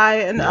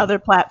 Spotify, and other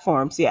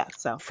platforms. Yeah.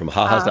 So from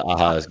ha-has to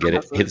ahas, get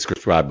it, hit the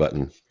subscribe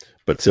button.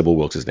 But Sybil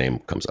Wilkes' name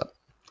comes up.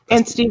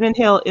 And Stephen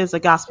Hill is a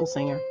gospel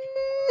singer.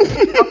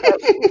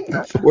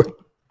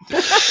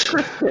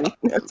 Christian.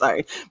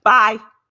 Sorry. Bye.